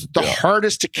 that is the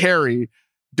hardest to carry,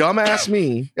 dumbass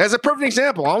me, as a perfect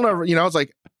example. I'll never, it's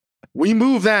like, we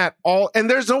move that all, and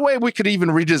there's no way we could even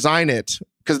redesign it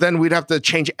because then we'd have to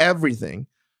change everything.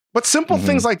 But simple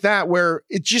things like that where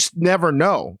it just never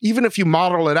know, even if you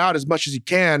model it out as much as you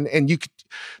can. And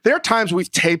there are times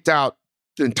we've taped out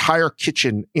the entire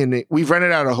kitchen we've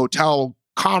rented out a hotel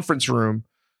conference room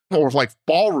or like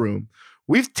ballroom.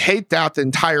 We've taped out the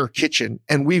entire kitchen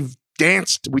and we've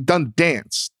done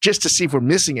dance just to see if we're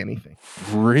missing anything.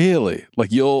 Really?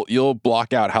 Like you'll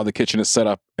block out how the kitchen is set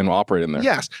up and operate in there.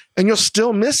 Yes. And you'll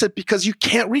still miss it because you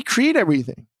can't recreate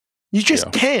everything. You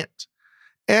just can't.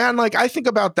 And like, I think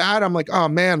about that. I'm like, oh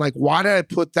man, like why did I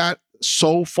put that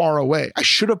so far away? I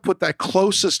should have put that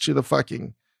closest to the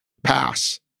fucking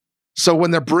pass. So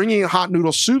when they're bringing hot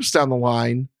noodle soups down the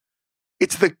line,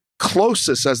 it's the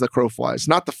closest as the crow flies,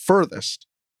 not the furthest.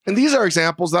 And these are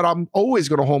examples that I'm always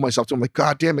going to hold myself to. I'm like,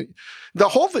 God damn it. The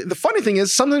whole thing, the funny thing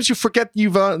is sometimes you forget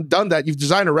you've done that. You've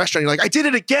designed a restaurant. You're like, I did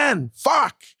it again.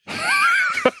 Fuck.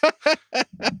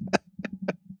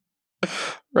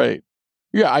 Right.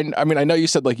 Yeah, I mean, I know you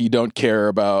said like you don't care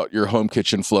about your home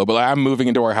kitchen flow, but I'm moving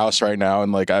into our house right now,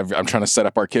 and like I'm trying to set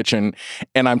up our kitchen,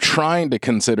 and I'm trying to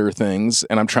consider things,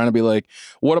 and I'm trying to be like,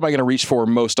 what am I going to reach for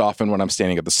most often when I'm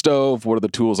standing at the stove? What are the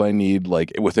tools I need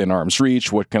like within arm's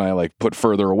reach? What can I like put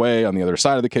further away on the other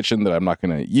sime of the kitchen that I'm not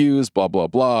going to use? Blah blah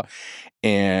blah.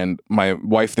 And my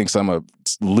wife thinks I'm a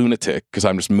lunatic because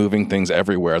I'm just moving things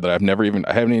everywhere that I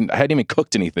hadn't even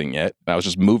cooked anything yet. I was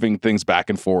just moving things back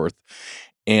and forth.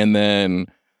 And then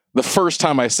the first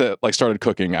time I started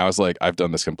cooking, I was like, I've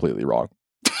done this completely wrong.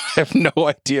 I have no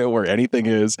idea where anything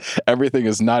is. Everything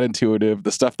is not intuitive.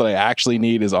 The stuff that I actually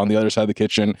need is on the other side of the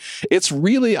kitchen. It's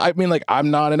really, I mean, like, I'm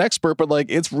not an expert, but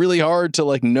like, it's really hard to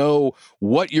like know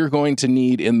what you're going to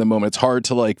need in the moment. It's hard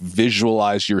to like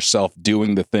visualize yourself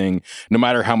doing the thing, no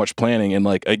matter how much planning. And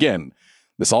like, again,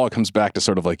 this all comes back to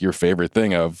sort of like your favorite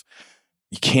thing of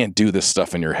you can't do this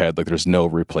stuff in your head. Like there's no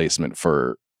replacement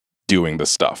for doing the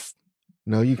stuff.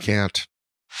 No, you can't.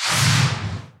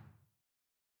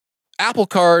 Apple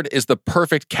Card is the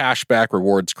perfect cashback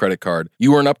rewards credit card.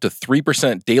 You earn up to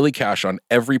 3% daily cash on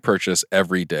every purchase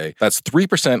every day. That's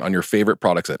 3% on your favorite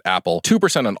products at Apple,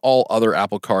 2% on all other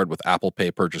Apple Card with Apple Pay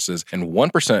purchases, and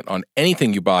 1% on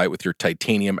anything you buy with your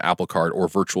titanium Apple Card or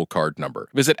virtual card number.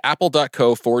 Visit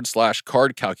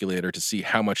apple.co/card calculator to see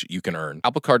how much you can earn.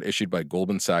 Apple Card issued by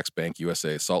Goldman Sachs Bank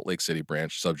USA, Salt Lake City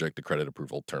branch, subject to credit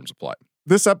approval. Terms apply.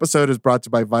 This episode is brought to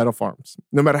you by Vital Farms.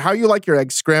 No matter how you like your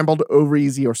eggs, scrambled, over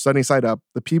easy, or sunny side up,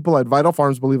 the people at Vital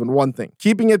Farms believe in one thing: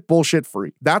 keeping it bullshit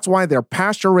free. That's why their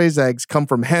pasture-raised eggs come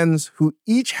from hens who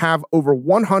each have over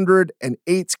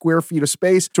 108 square feet of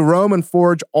space to roam and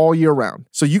forage all year round.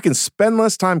 So you can spend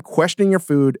less time questioning your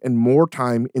food and more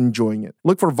time enjoying it.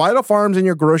 Look for Vital Farms in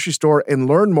your grocery store and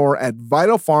learn more at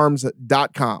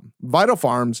vitalfarms.com. Vital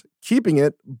Farms, keeping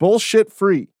it bullshit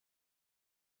free.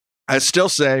 I still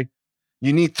say,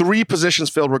 you need 3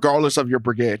 positions filled regardless of your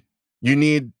brigade. You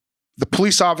need the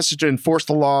police officer to enforce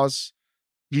the laws.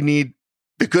 You need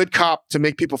the good cop to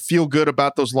make people feel good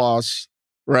about those laws,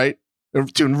 right?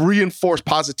 To reinforce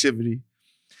positivity.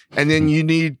 And then you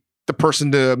need the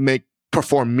person to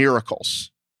perform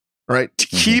miracles, right? To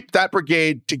keep that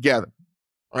brigade together,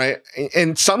 right?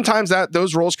 And sometimes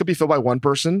those roles could be filled by 1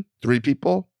 person, 3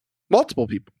 people, multiple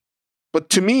people. But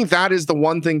to me, that is the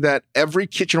one thing that every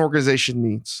kitchen organization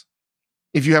needs.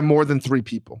 If you have more than 3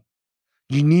 people,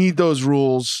 you need those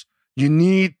rules. You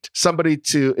need somebody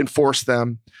to enforce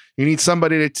them. You need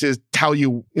somebody to tell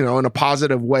you, in a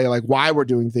positive way, like why we're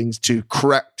doing things, to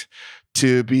correct,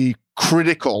 to be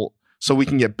critical so we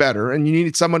can get better. And you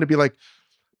need someone to be like,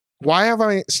 why am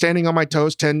I standing on my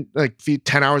toes 10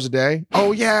 hours a day?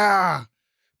 Oh yeah,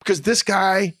 because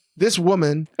this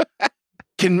woman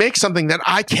can make something that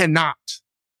I cannot.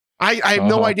 I have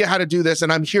no idea how to do this,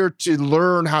 and I'm here to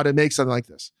learn how to make something like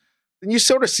this. And you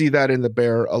sort of see that in the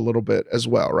bear a little bit as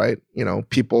well, right?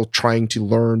 People trying to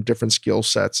learn different skill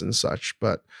sets and such.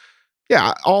 But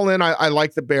yeah, all in, I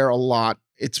like the bear a lot.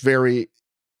 It's very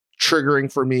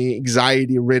triggering for me,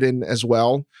 anxiety ridden as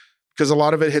well. because a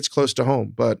lot of it hits close to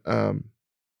home. But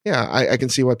yeah, I can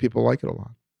see why people like it a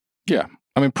lot. Yeah.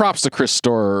 I mean, props to Chris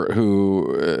Storer,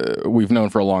 who we've known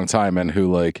for a long time and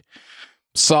who like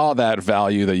saw that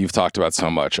value that you've talked about so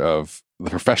much of the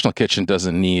professional kitchen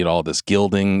doesn't need all this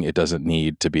gilding. It doesn't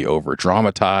need to be over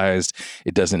dramatized.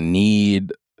 It doesn't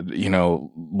need,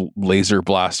 laser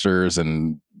blasters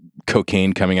and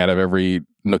cocaine coming out of every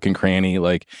nook and cranny.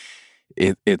 Like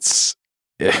it's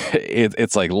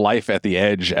like life at the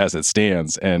edge as it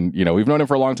stands. And, we've known him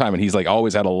for a long time and he's like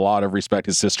always had a lot of respect.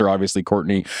 His sister, obviously,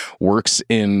 Courtney, works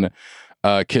in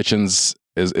kitchens,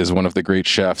 is one of the great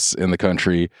chefs in the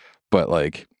country. But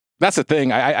like, that's the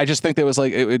thing. I just think there was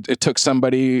like, it took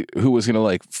somebody who was going to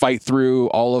like fight through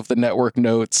all of the network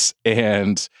notes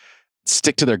and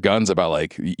stick to their guns about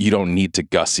like, you don't need to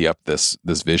gussy up this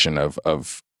vision of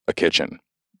a kitchen.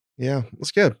 Yeah,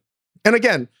 that's good. And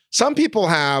again, some people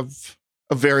have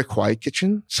a very quiet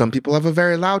kitchen. Some people have a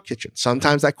very loud kitchen.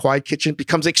 Sometimes that quiet kitchen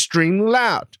becomes extremely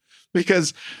loud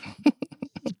because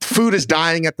food is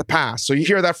dying at the pass. So you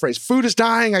hear that phrase, food is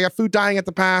dying. I got food dying at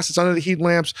the pass. It's under the heat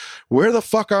lamps. Where the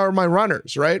fuck are my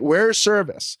runners, right? Where's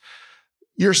service?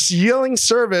 You're yelling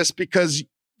service because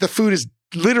the food is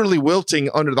literally wilting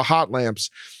under the hot lamps.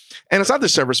 And it's not the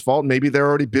server's fault. Maybe they're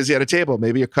already busy at a table.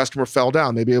 Maybe a customer fell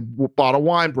down. Maybe a bottle of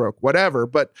wine broke, whatever.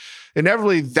 But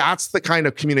inevitably, that's the kind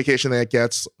of communication that it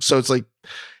gets. So it's like,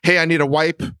 hey, I need a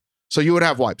wipe. So you would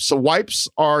have wipes. So wipes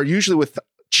are usually with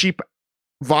cheap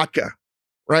vodka,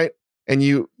 right? And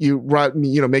you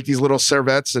make these little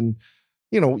servettes and,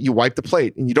 you wipe the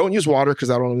plate. And you don't use water because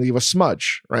that'll leave a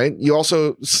smudge, right? You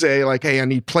also say like, hey, I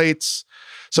need plates.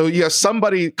 So you have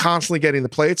somebody constantly getting the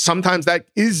plates. Sometimes that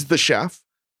is the chef.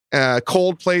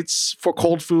 Cold plates for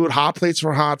cold food, hot plates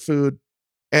for hot food.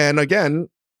 And again,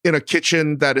 in a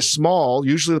kitchen that is small,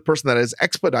 usually the person that is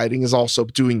expediting is also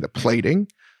doing the plating.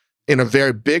 In a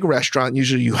very big restaurant,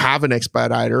 usually you have an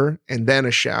expediter and then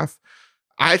a chef.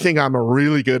 I think I'm a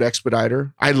really good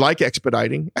expediter. I like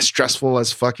expediting, as stressful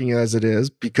as fucking as it is,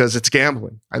 because it's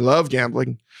gambling. I love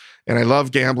gambling, and I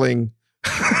love gambling.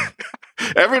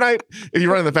 Every night, if you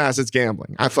run in the fast, it's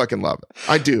gambling. I fucking love it.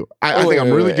 I do. I think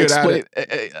I'm really good at it.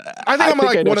 I think I'm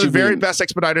like one of the very best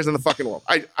expediters in the fucking world.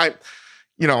 I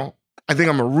think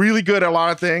I'm really good at a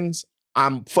lot of things.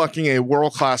 I'm fucking a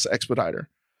world-class expediter.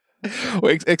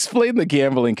 Wait, explain the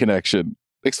gambling connection.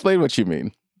 Explain what you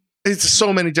mean. It's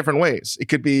so many different ways. It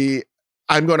could be,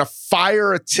 I'm going to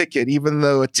fire a ticket even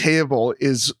though a table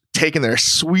is taking their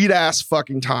sweet ass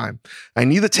fucking time. I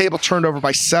need the table turned over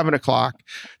by 7:00.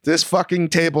 This fucking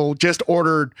table just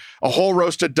ordered a whole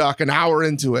roasted duck an hour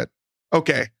into it.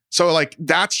 Okay. So like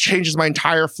that changes my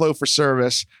entire flow for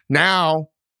service. Now,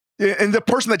 and the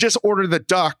person that just ordered the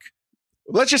duck,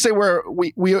 let's just say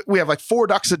we have like 4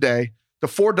 ducks a day. The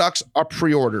 4 ducks are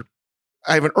pre-ordered.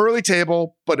 I have an early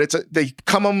table, but they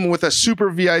come in with a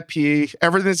super VIP.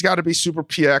 Everything's got to be super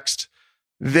PX'd.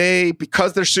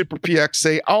 Because they're super PX,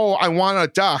 say, oh, I want a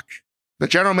duck. The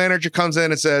general manager comes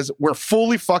in and says, we're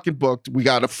fully fucking booked. We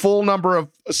got a full number of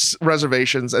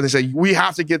reservations. And they say, we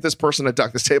have to give this person a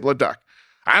duck, this table a duck.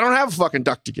 I don't have a fucking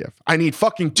duck to give. I need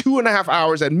fucking 2.5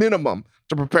 hours at minimum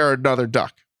to prepare another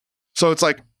duck. So it's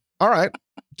like, all right,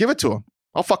 give it to him.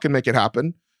 I'll fucking make it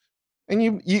happen. And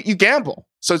you gamble.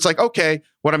 So it's like, okay,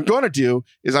 what I'm going to do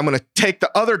is I'm going to take the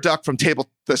other duck from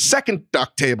the second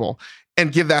duck table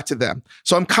and give that to them.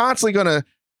 So I'm constantly going to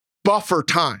buffer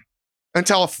time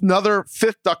until another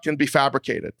 5th duck can be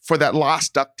fabricated for that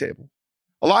last duck table.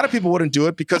 A lot of people wouldn't do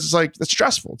it because it's like, it's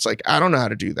stressful. It's like, I don't know how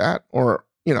to do that. Or,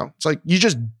 it's like, you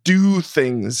just do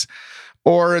things.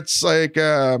 Or it's like,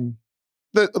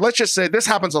 let's just say this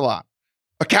happens a lot.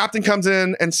 A captain comes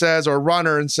in and says, or a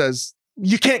runner and says,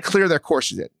 you can't clear their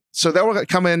courses yet. So they'll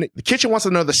come in. The kitchen wants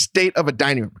to know the state of a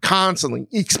dining room constantly,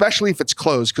 especially if it's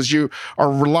closed, because you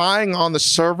are relying on the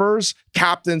servers,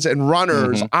 captains, and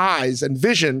runners' eyes and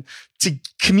vision to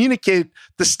communicate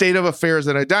the state of affairs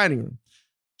in a dining room.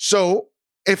 So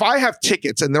if I have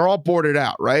tickets and they're all boarded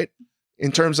out, right?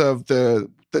 In terms of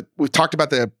we talked about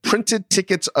the printed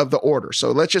tickets of the order.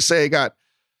 So let's just say I got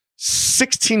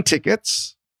 16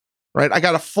 tickets, right? I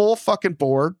got a full fucking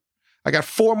board. I got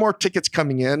 4 more tickets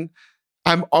coming in.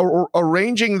 I'm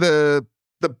arranging the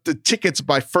tickets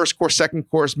by first course, second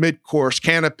course, mid course,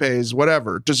 canapes,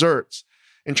 whatever, desserts,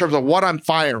 in terms of what I'm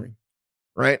firing,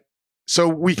 right? So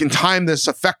we can time this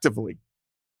effectively.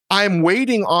 I'm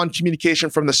waiting on communication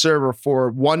from the server for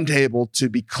one table to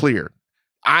be cleared.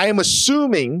 I am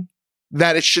assuming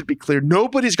that it should be cleared.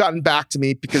 Nobody's gotten back to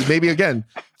me because maybe, again,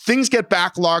 things get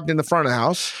backlogged in the front of the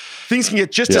house. Things can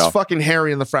get just as fucking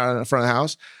hairy in the front of the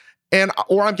house.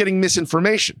 Or I'm getting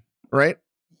misinformation, right?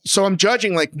 So I'm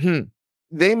judging like,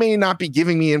 they may not be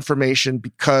giving me information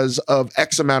because of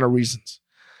X amount of reasons.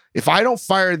 If I don't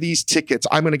fire these tickets,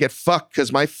 I'm going to get fucked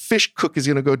because my fish cook is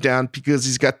going to go down because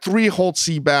he's got 3 whole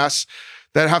sea bass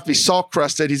that have to be salt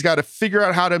crusted. He's got to figure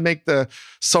out how to make the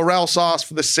sorrel sauce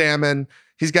for the salmon.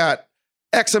 He's got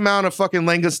X amount of fucking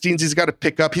langoustines he's got to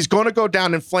pick up. He's going to go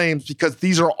down in flames because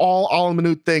these are all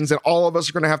minute things and all of us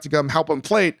are going to have to come help him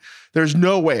plate. There's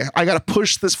no way. I got to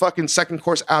push this fucking second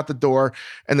course out the door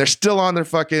and they're still on their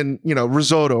fucking,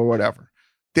 risotto or whatever.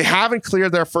 They haven't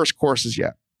cleared their first courses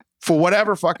yet for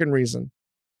whatever fucking reason.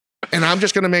 And I'm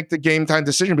just going to make the game time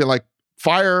decision, be like,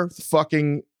 fire the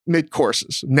fucking mid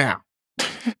courses now.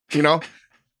 You're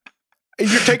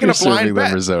taking a blind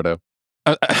bet. Risotto.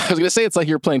 I was going to say it's like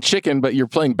you're playing chicken, but you're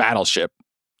playing Battleship.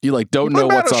 You like don't know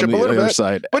what's on the other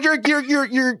side. But you're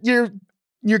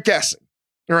guessing,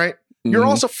 right? You're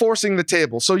also forcing the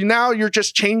table. So now you're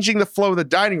just changing the flow of the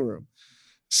dining room.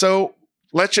 So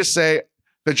let's just say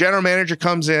the general manager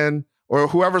comes in or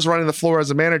whoever's running the floor as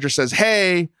a manager says,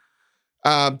 hey,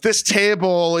 this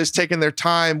table is taking their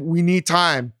time. We need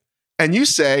time. And you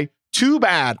say, too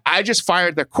bad. I just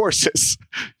fired their courses.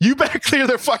 You better clear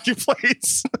their fucking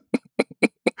plates.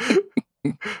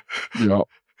 Yeah.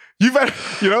 You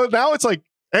better, now it's like,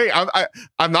 hey,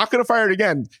 I'm not going to fire it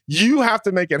again. You have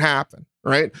to make it happen,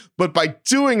 right? But by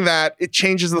doing that, it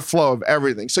changes the flow of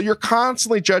everything. So you're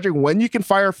constantly judging when you can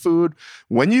fire food,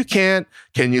 when you can't.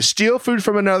 Can you steal food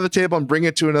from another table and bring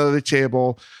it to another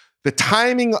table? The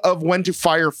timing of when to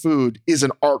fire food is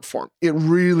an art form. It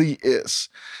really is.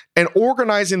 And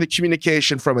organizing the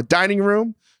communication from a dining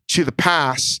room to the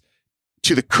pass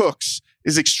to the cooks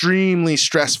is extremely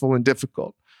stressful and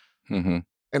difficult. Mm-hmm.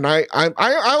 And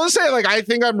I would say, like, I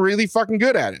think I'm really fucking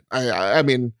good at it. I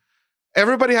mean,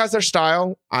 everybody has their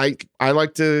style. I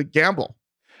like to gamble.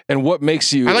 And what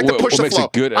makes you? I like to push the flow.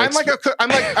 Good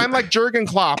I'm like Jurgen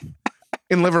Klopp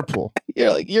in Liverpool.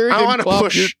 You're like Jurgen I want to Klopp,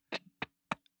 push.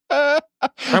 I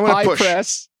want to push.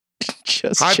 Press.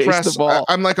 Just high chase press. the ball.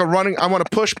 I'm like a running. I want to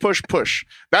push.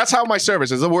 That's how my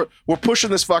service is. We're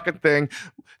pushing this fucking thing.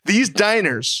 These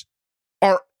diners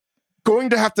are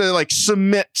going to have to like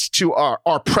submit to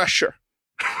our pressure.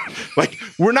 Like,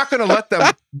 we're not going to let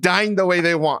them dine the way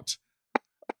they want.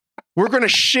 We're going to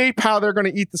shape how they're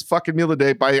going to eat this fucking meal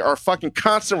today by our fucking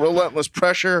constant relentless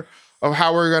pressure of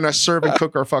how we're going to serve and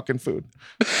cook our fucking food.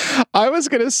 I was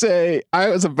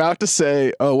about to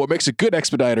say, what makes a good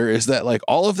expediter is that like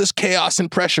all of this chaos and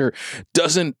pressure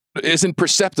isn't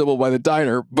perceptible by the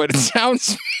diner, but it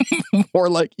sounds more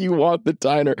like you want the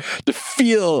diner to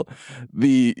feel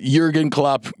the Jurgen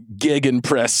Klopp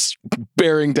gegenpress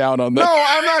bearing down on them. No,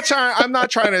 I'm not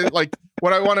trying to like,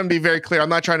 what I want them to be very clear. I'm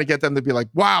not trying to get them to be like,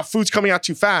 wow, food's coming out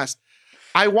too fast.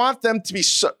 I want them to be,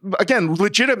 again,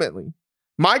 legitimately.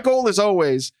 My goal is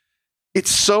always,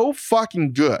 it's so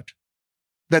fucking good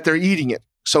that they're eating it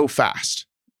so fast,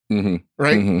 right?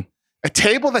 Mm-hmm. A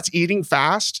table that's eating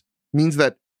fast means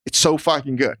that it's so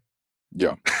fucking good.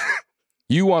 Yeah.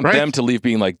 You want right? them to leave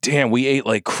being like, damn, we ate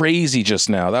like crazy just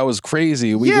now. That was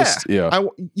crazy. Exactly.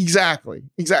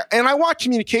 And I want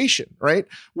communication, right?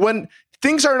 When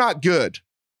things are not good,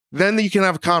 then you can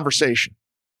have a conversation.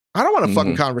 I don't want a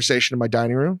fucking conversation in my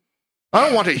dining room. I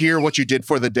don't want to hear what you did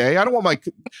for the day. I don't want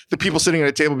the people sitting at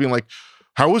a table being like,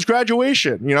 how was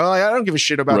graduation? I don't give a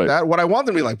shit about that. What I want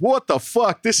them to be like, what the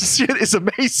fuck? This shit is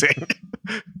amazing.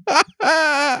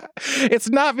 It's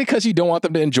not because you don't want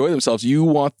them to enjoy themselves. You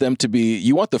want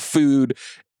the food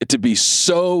to be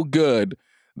so good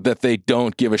that they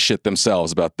don't give a shit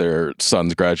themselves about their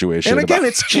son's graduation. And again,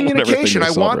 it's communication.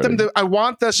 I want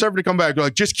the server to come back. They're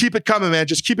like, just keep it coming, man.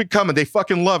 Just keep it coming. They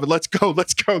fucking love it. Let's go.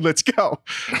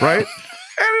 Right?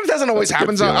 And it doesn't always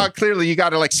happen. Clearly, you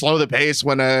got to like slow the pace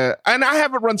and I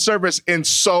haven't run service in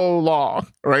so long,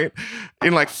 right?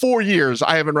 In like 4 years,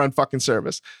 I haven't run fucking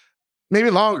service. Maybe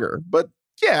longer. But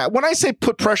yeah, when I say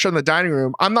put pressure on the dining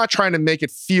room, I'm not trying to make it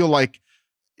feel like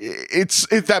it's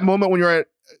that moment when you're at,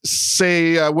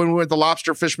 say, when we were at the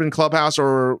Lobster Fisherman Clubhouse,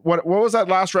 or what was that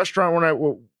last restaurant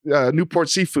when Newport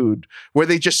Seafood, where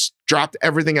they just dropped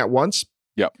everything at once?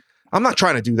 Yep. I'm not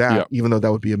trying to do that, even though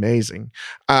that would be amazing.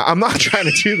 I'm not trying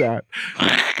to do that.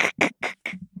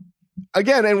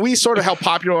 Again, and we sort of help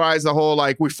popularize the whole,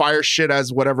 like, we fire shit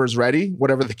as whatever is ready,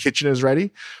 whatever the kitchen is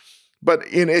ready. But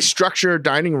in a structured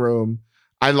dining room,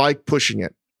 I like pushing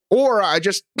it. Or I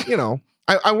just, when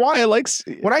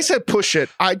I said push it,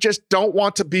 I just don't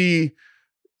want to be,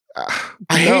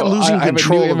 I hate losing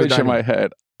control of the dining room. My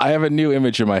head. I have a new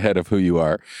image in my head of who you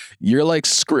are. You're like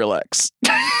Skrillex.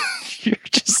 You're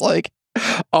just like,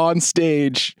 on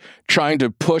stage trying to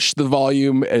push the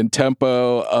volume and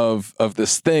tempo of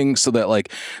this thing so that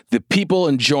like the people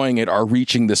enjoying it are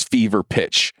reaching this fever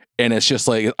pitch. And it's just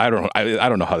like, I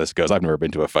don't know how this goes. I've never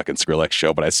been to a fucking Skrillex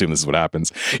show, but I assume this is what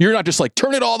happens. You're not just like,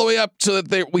 turn it all the way up so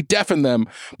that we deafen them,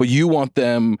 but you want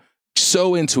them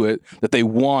so into it that they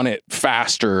want it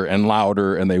faster and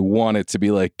louder, and they want it to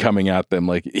be like coming at them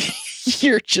like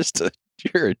you're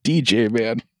a DJ,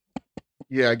 man.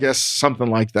 Yeah, I guess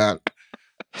something like that.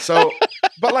 So,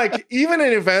 but like even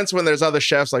in events when there's other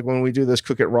chefs, like when we do this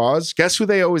Cook It Raws, guess who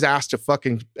they always ask to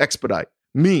fucking expedite?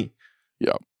 Me.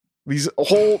 Yeah. These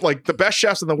whole, like the best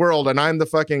chefs in the world, and I'm the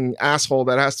fucking asshole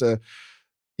that has to,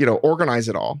 organize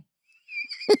it all.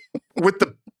 With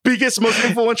the biggest, most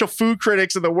influential food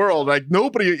critics in the world. Like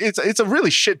nobody, it's a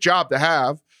really shit job to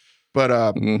have,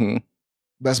 but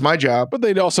that's my job. But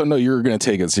they'd also know you're going to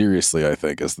take it seriously, I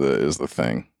think, is the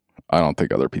thing. I don't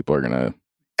think other people are going to.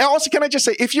 And also, can I just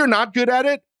say, if you're not good at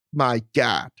it, my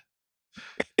God.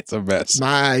 It's a mess.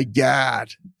 My God.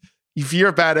 If you're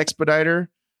a bad expediter,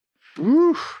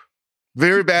 whew,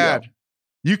 very bad.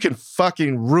 Yeah. You can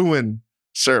fucking ruin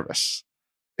service.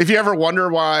 If you ever wonder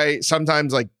why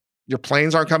sometimes like your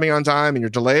planes aren't coming on time and you're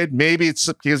delayed, maybe it's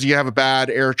because you have a bad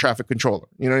air traffic controller.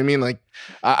 You know what I mean? Like,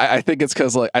 I think it's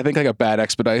because like a bad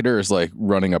expediter is like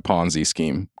running a Ponzi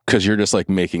scheme because you're just like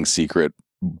making secret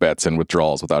bets and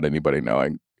withdrawals without anybody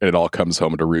knowing. And it all comes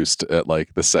home to roost at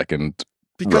like the second.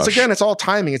 Because rush. Again, it's all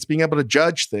timing. It's being able to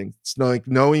judge things. It's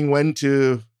knowing when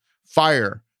to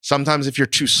fire. Sometimes if you're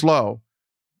too slow,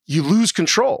 you lose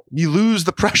control. You lose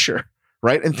the pressure,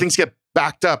 right? And things get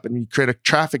backed up and you create a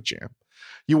traffic jam.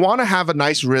 You want to have a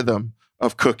nice rhythm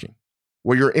of cooking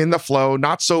where you're in the flow,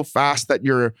 not so fast that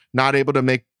you're not able to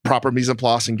make proper mise en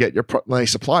place and get your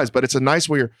nice supplies, but it's a nice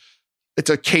it's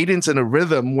a cadence and a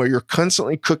rhythm where you're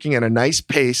constantly cooking at a nice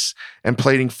pace and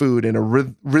plating food in a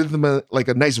rhythm, like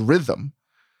a nice rhythm,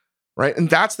 right? And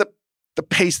that's the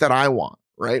pace that I want,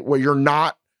 right? Where you're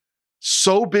not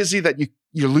so busy that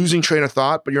you're losing train of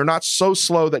thought, but you're not so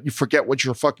slow that you forget what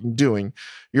you're fucking doing.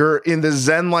 You're in the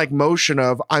Zen-like motion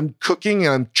of I'm cooking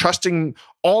and I'm trusting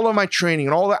all of my training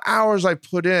and all the hours I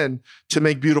put in to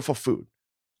make beautiful food.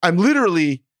 I'm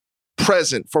literally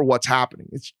present for what's happening.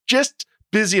 It's just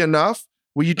busy enough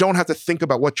where you don't have to think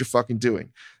about what you're fucking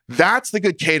doing. That's the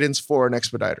good cadence for an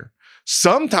expediter.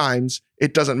 Sometimes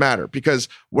it doesn't matter because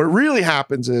what really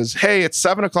happens is, hey, it's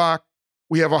 7:00.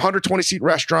 We have a 120 seat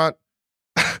restaurant.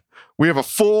 We have a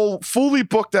fully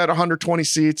booked at 120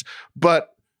 seats,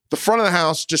 but the front of the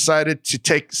house decided to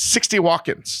take 60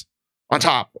 walk-ins on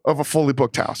top of a fully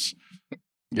booked house.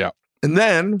 Yeah. And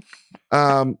then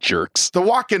jerks. The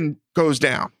walk-in goes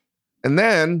down. And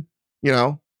then,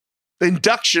 the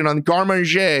induction on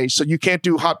Garde-Manger, so you can't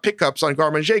do hot pickups on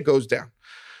Garde-Manger, goes down.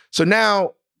 So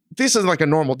now this is like a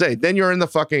normal day. Then you're in the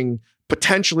fucking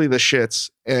potentially the shits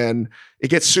and it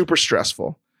gets super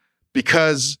stressful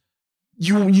because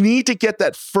you need to get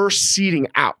that first seating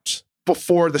out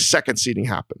before the second seating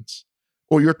happens,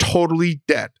 or you're totally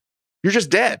dead. You're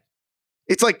just dead.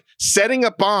 It's like setting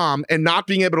a bomb and not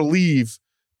being able to leave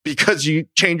because you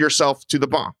chained yourself to the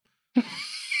bomb.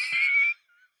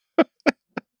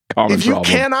 If you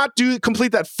cannot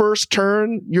complete that first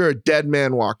turn, you're a dead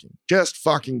man walking. Just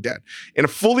fucking dead. In a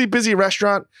fully busy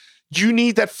restaurant, you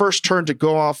need that first turn to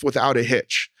go off without a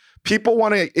hitch. People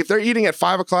want to, if they're eating at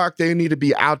 5:00, they need to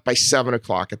be out by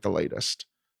 7:00 at the latest.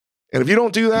 And if you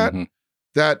don't do that,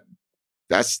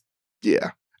 that's.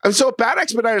 And so a bad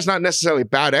expediter is not necessarily a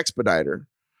bad expediter.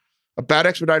 A bad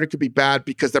expediter could be bad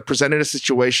because they're presented in a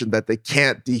situation that they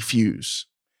can't defuse.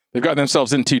 They've gotten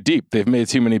themselves in too deep. They've made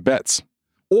too many bets.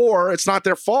 Or it's not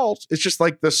their fault. It's just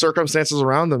like the circumstances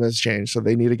around them has changed, so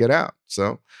they need to get out.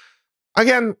 So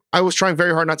again, I was trying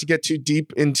very hard not to get too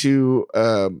deep into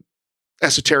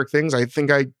esoteric things. I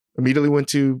think I immediately went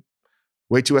to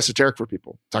way too esoteric for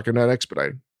people, talking about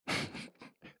expediting.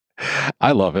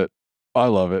 I love it.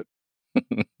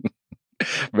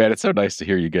 Man, it's so nice to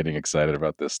hear you getting excited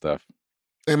about this stuff.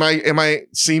 Am I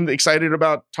seemed excited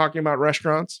about talking about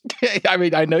restaurants? I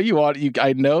mean, I know you want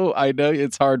I know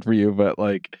it's hard for you, but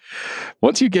like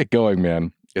once you get going,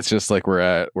 man, it's just like we're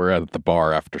at the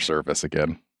bar after service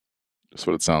again. Just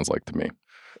what it sounds like to me.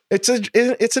 It's an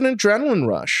adrenaline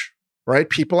rush, right?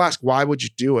 People ask, why would you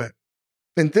do it?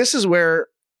 And this is where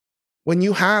when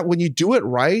you do it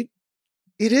right,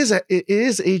 it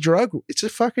is a drug. It's a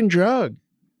fucking drug.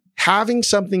 Having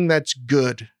something that's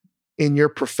good in your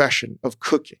profession of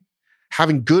cooking,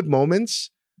 having good moments,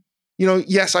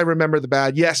 yes, I remember the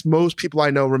bad. Yes, most people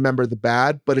I know remember the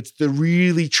bad, but it's the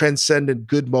really transcendent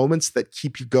good moments that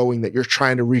keep you going, that you're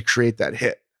trying to recreate that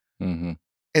hit. Mm-hmm.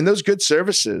 And those good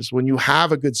services, when you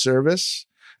have a good service,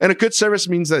 and a good service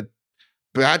means that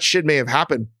bad shit may have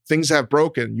happened, things have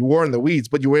broken, you were in the weeds,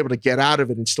 but you were able to get out of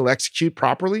it and still execute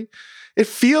properly. It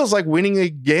feels like winning a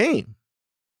game.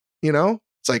 You know,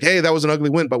 it's like, hey, that was an ugly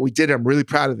win, but we did it. I'm really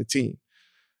proud of the team.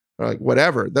 Or like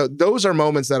whatever. Those are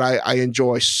moments that I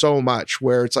enjoy so much,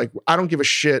 where it's like, I don't give a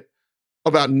shit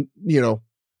about, you know,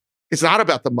 it's not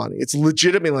about the money. It's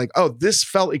legitimately like, oh, this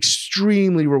felt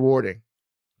extremely rewarding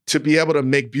to be able to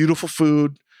make beautiful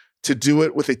food, to do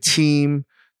it with a team,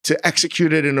 to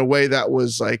execute it in a way that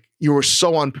was like, you were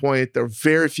so on point. There were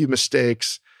very few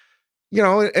mistakes, you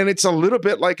know, and it's a little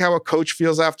bit like how a coach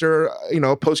feels after, you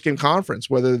know, a post-game conference,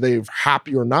 whether they're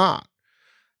happy or not.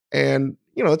 And,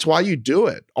 you know, it's why you do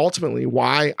it. Ultimately,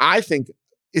 why I think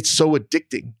it's so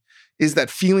addicting is that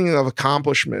feeling of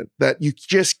accomplishment that you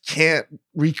just can't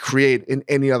recreate in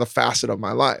any other facet of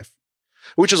my life.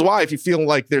 Which is why if you feel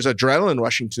like there's adrenaline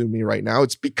rushing to me right now,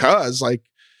 it's because like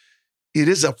it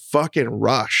is a fucking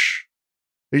rush.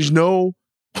 There's no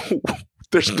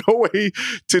way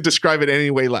to describe it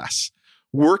any way less.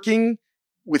 Working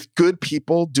with good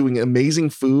people, doing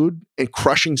amazing food and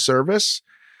crushing service,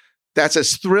 that's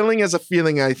as thrilling as a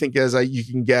feeling I think as you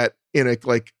can get in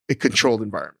a controlled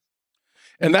environment.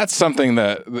 And that's something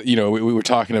that, you know, we were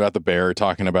talking about the Bear,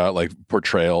 talking about like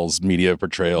portrayals, media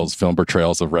portrayals, film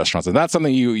portrayals of restaurants. And that's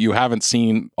something you haven't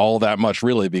seen all that much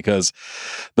really, because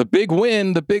the big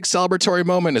win, the big celebratory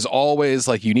moment is always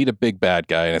like, you need a big bad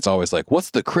guy. And it's always like, what's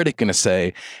the critic going to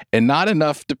say? And not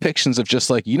enough depictions of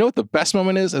just like, you know what the best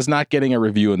moment is not getting a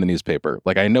review in the newspaper.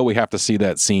 Like, I know we have to see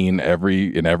that scene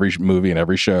in every movie and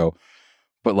every show,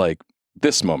 but like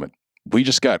this moment, we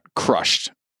just got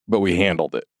crushed, but we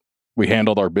handled it. We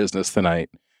handled our business tonight,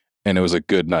 and it was a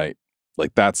good night.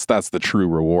 Like that's the true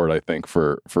reward, I think,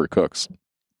 for cooks.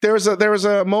 There was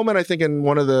a moment, I think, in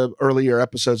one of the earlier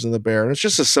episodes in The Bear, and it's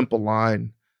just a simple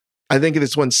line. I think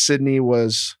it's when Sydney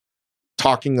was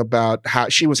talking about how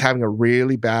she was having a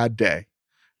really bad day.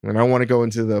 And I don't want to go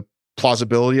into the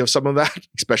plausibility of some of that,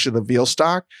 especially the veal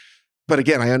stock. But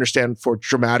again, I understand for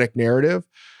dramatic narrative.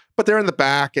 But they're in the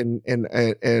back, and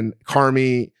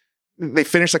Carmi, they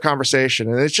finish the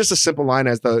conversation, and it's just a simple line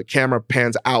as the camera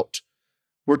pans out.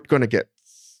 We're gonna get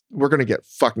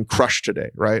fucking crushed today,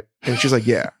 right? And she's like,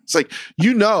 yeah. It's like,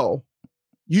 you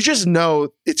just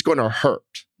know it's gonna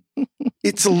hurt.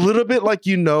 It's a little bit like,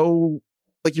 you know,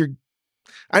 like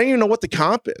I don't even know what the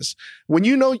comp is. When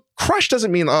you know crush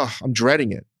doesn't mean, oh, I'm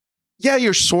dreading it. Yeah,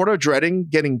 you're sort of dreading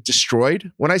getting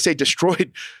destroyed. When I say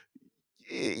destroyed,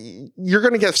 you're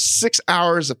gonna get 6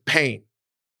 hours of pain.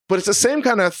 But it's the same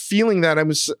kind of feeling that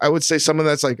I would say someone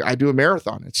that's like, I do a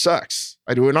marathon, it sucks.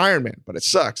 I do an Ironman, but it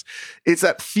sucks. It's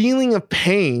that feeling of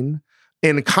pain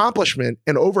and accomplishment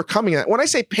and overcoming that. When I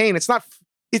say pain,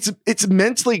 it's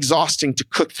mentally exhausting to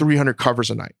cook 300 covers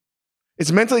a night.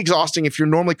 It's mentally exhausting if you're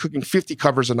normally cooking 50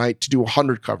 covers a night to do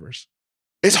 100 covers.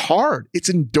 It's hard. It's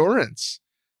endurance.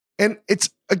 And it's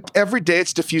every day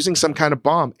it's diffusing some kind of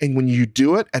bomb. And when you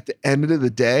do it at the end of the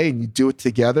day and you do it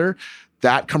together,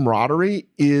 that camaraderie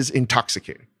is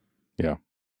intoxicating. Yeah.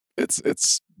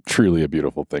 It's truly a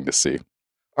beautiful thing to see.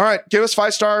 All right. Give us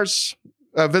 5 stars.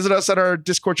 Visit us at our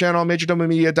Discord channel,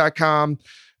 majordomomedia.com.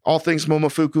 All things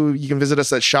Momofuku. You can visit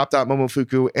us at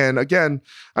shop.momofuku. And again,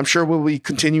 I'm sure we'll be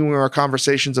continuing our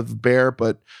conversations of The Bear,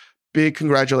 but big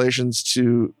congratulations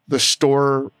to the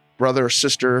store brother,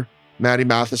 sister, Maddie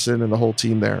Matheson, and the whole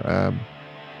team there.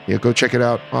 Go check it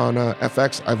out on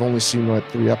FX. I've only seen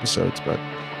 3 episodes, but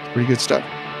pretty good stuff.